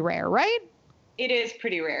statistically rare, right? It is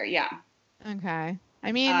pretty rare, yeah. Okay.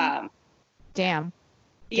 I mean, damn.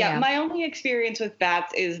 Yeah, my only experience with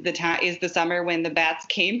bats is the summer when the bats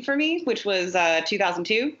came for me, which was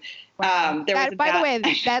 2002. Wow. By the way,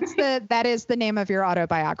 that is the name of your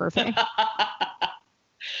autobiography.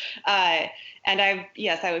 And I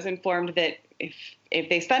was informed that if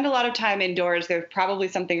they spend a lot of time indoors, there's probably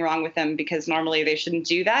something wrong with them, because normally they shouldn't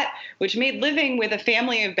do that, which made living with a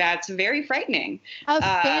family of bats very frightening.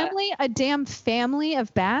 A damn family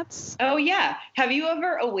of bats? Oh, yeah. Have you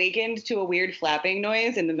ever awakened to a weird flapping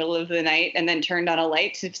noise in the middle of the night and then turned on a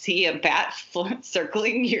light to see a bat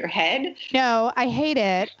circling your head? No, I hate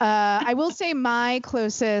it. I will say my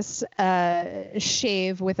closest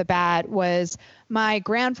shave with a bat was my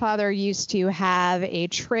grandfather used to have a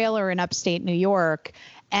trailer in upstate New York,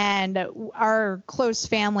 and our close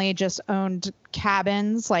family just owned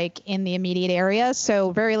cabins like in the immediate area.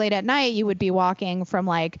 So very late at night, you would be walking from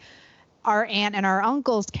like our aunt and our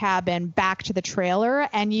uncle's cabin back to the trailer,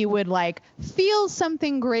 and you would like feel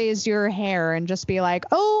something graze your hair and just be like,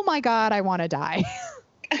 oh my God, I want to die.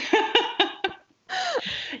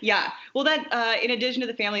 Yeah. Well, that in addition to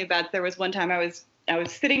the family of bats, there was one time I was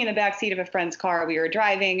sitting in the back seat of a friend's car. We were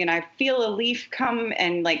driving, and I feel a leaf come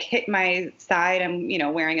and like hit my side. I'm,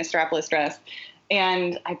 wearing a strapless dress,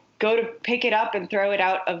 and I go to pick it up and throw it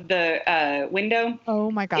out of the window. Oh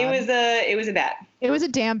my God! It was a bat. It was a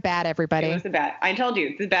damn bat, everybody. It was a bat. I told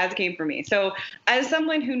you, the bats came for me. So, as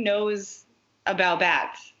someone who knows about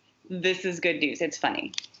bats, this is good news. It's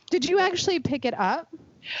funny. Did you actually pick it up?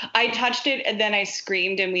 I touched it, and then I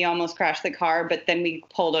screamed, and we almost crashed the car. But then we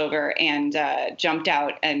pulled over and jumped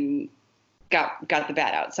out and got the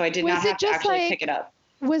bat out. So I did not have to actually pick it up.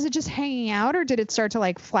 Was it just hanging out, or did it start to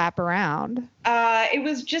like flap around? It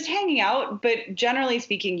was just hanging out, but generally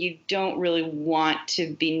speaking, you don't really want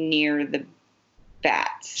to be near the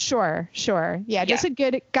bats. Sure. Yeah, just a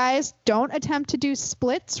good guys, don't attempt to do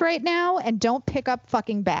splits right now, and don't pick up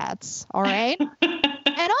fucking bats. All right.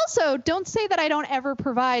 And also, don't say that I don't ever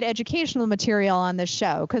provide educational material on this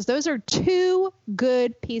show, because those are two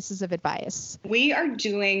good pieces of advice. We are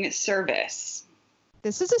doing service.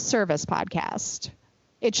 This is a service podcast.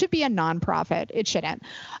 It should be a nonprofit. It shouldn't.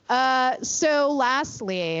 So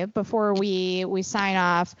lastly, before we sign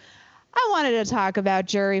off, I wanted to talk about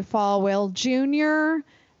Jerry Falwell Jr.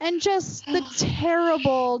 and just the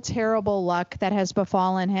terrible, terrible luck that has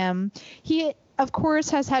befallen him. He, of course,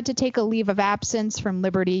 has had to take a leave of absence from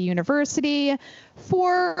Liberty University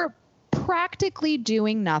for practically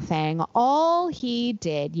doing nothing. All he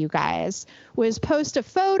did, you guys, was post a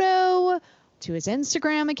photo to his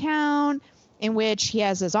Instagram account in which he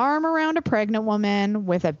has his arm around a pregnant woman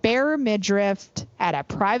with a bare midriff at a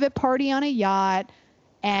private party on a yacht,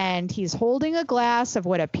 and he's holding a glass of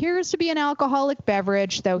what appears to be an alcoholic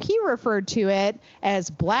beverage, though he referred to it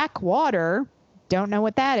as black water. Don't know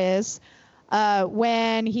what that is.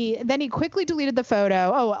 When he quickly deleted the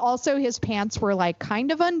photo. Oh, also his pants were like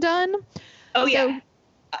kind of undone. Oh, yeah.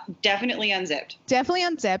 Definitely unzipped.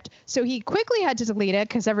 So he quickly had to delete it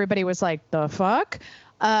because everybody was like, the fuck?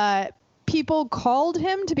 people called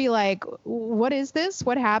him to be like, what is this?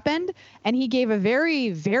 What happened? And he gave a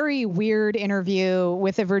very, very weird interview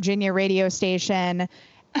with a Virginia radio station.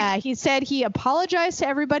 He said he apologized to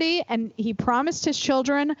everybody and he promised his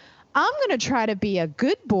children, I'm going to try to be a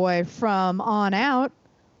good boy from on out.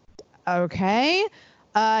 Okay.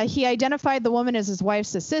 He identified the woman as his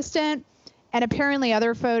wife's assistant. And apparently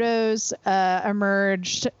other photos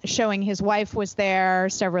emerged showing his wife was there,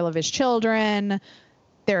 several of his children,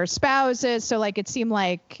 their spouses. So like it seemed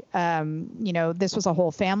like, this was a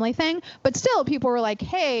whole family thing. But still, people were like,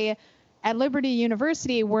 hey, at Liberty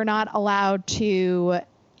University, we're not allowed to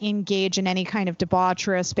engage in any kind of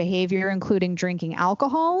debaucherous behavior, including drinking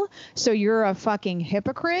alcohol. So you're a fucking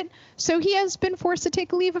hypocrite. So he has been forced to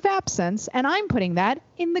take a leave of absence. And I'm putting that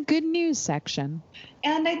in the good news section.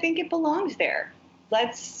 And I think it belongs there.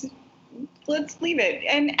 Let's leave it.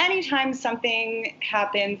 And anytime something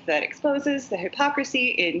happens that exposes the hypocrisy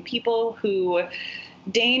in people who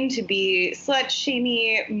deign to be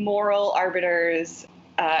slut-shamey moral arbiters,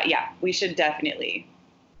 we should definitely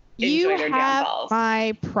enjoy their downfalls. You have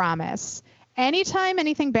my promise. Anytime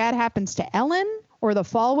anything bad happens to Ellen or the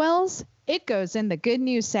Falwells, it goes in the good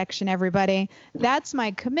news section, everybody. That's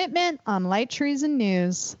my commitment on Light Treason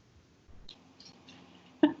News.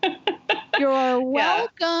 You're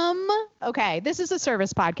welcome. Yeah. Okay, this is a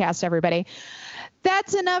service podcast, everybody.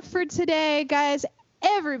 That's enough for today, guys.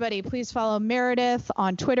 Everybody, please follow Meredith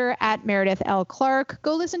on Twitter at Meredith L. Clark.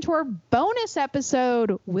 Go listen to our bonus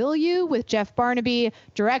episode, will you, with Jeff Barnaby,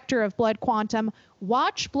 director of Blood Quantum.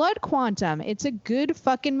 Watch Blood Quantum. It's a good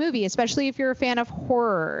fucking movie, especially if you're a fan of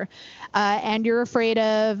horror and you're afraid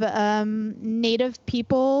of native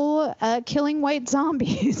people killing white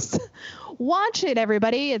zombies. Watch it,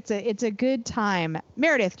 everybody. It's a good time.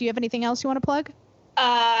 Meredith, do you have anything else you want to plug?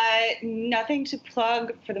 Nothing to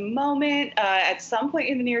plug for the moment. At some point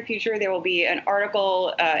in the near future, there will be an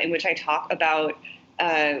article in which I talk about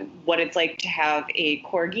what it's like to have a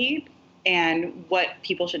corgi and what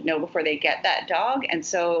people should know before they get that dog. And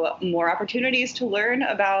so more opportunities to learn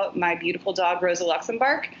about my beautiful dog, Rosa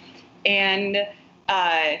Luxemburg. And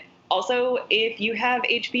also, if you have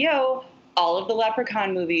HBO, all of the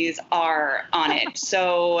Leprechaun movies are on it.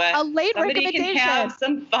 So a late somebody recommendation. Can have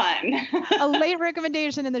some fun. A late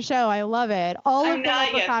recommendation in the show. I love it. All of the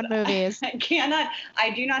Leprechaun movies.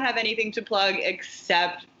 I do not have anything to plug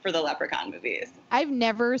except for the Leprechaun movies. I've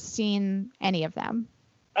never seen any of them.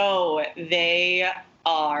 Oh, they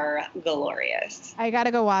are glorious. I got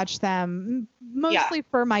to go watch them, mostly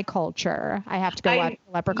for my culture. I have to go watch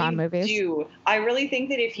Leprechaun movies. I really think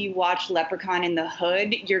that if you watch Leprechaun in the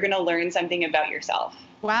Hood, you're going to learn something about yourself.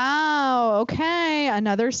 Wow. Okay.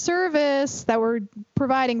 Another service that we're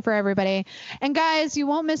providing for everybody. And guys, you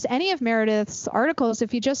won't miss any of Meredith's articles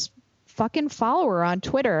if you just fucking follow her on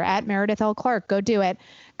Twitter at Meredith L. Clark. Go do it.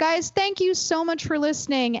 Guys, thank you so much for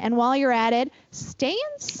listening. And while you're at it, stay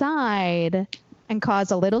inside and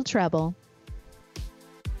cause a little trouble.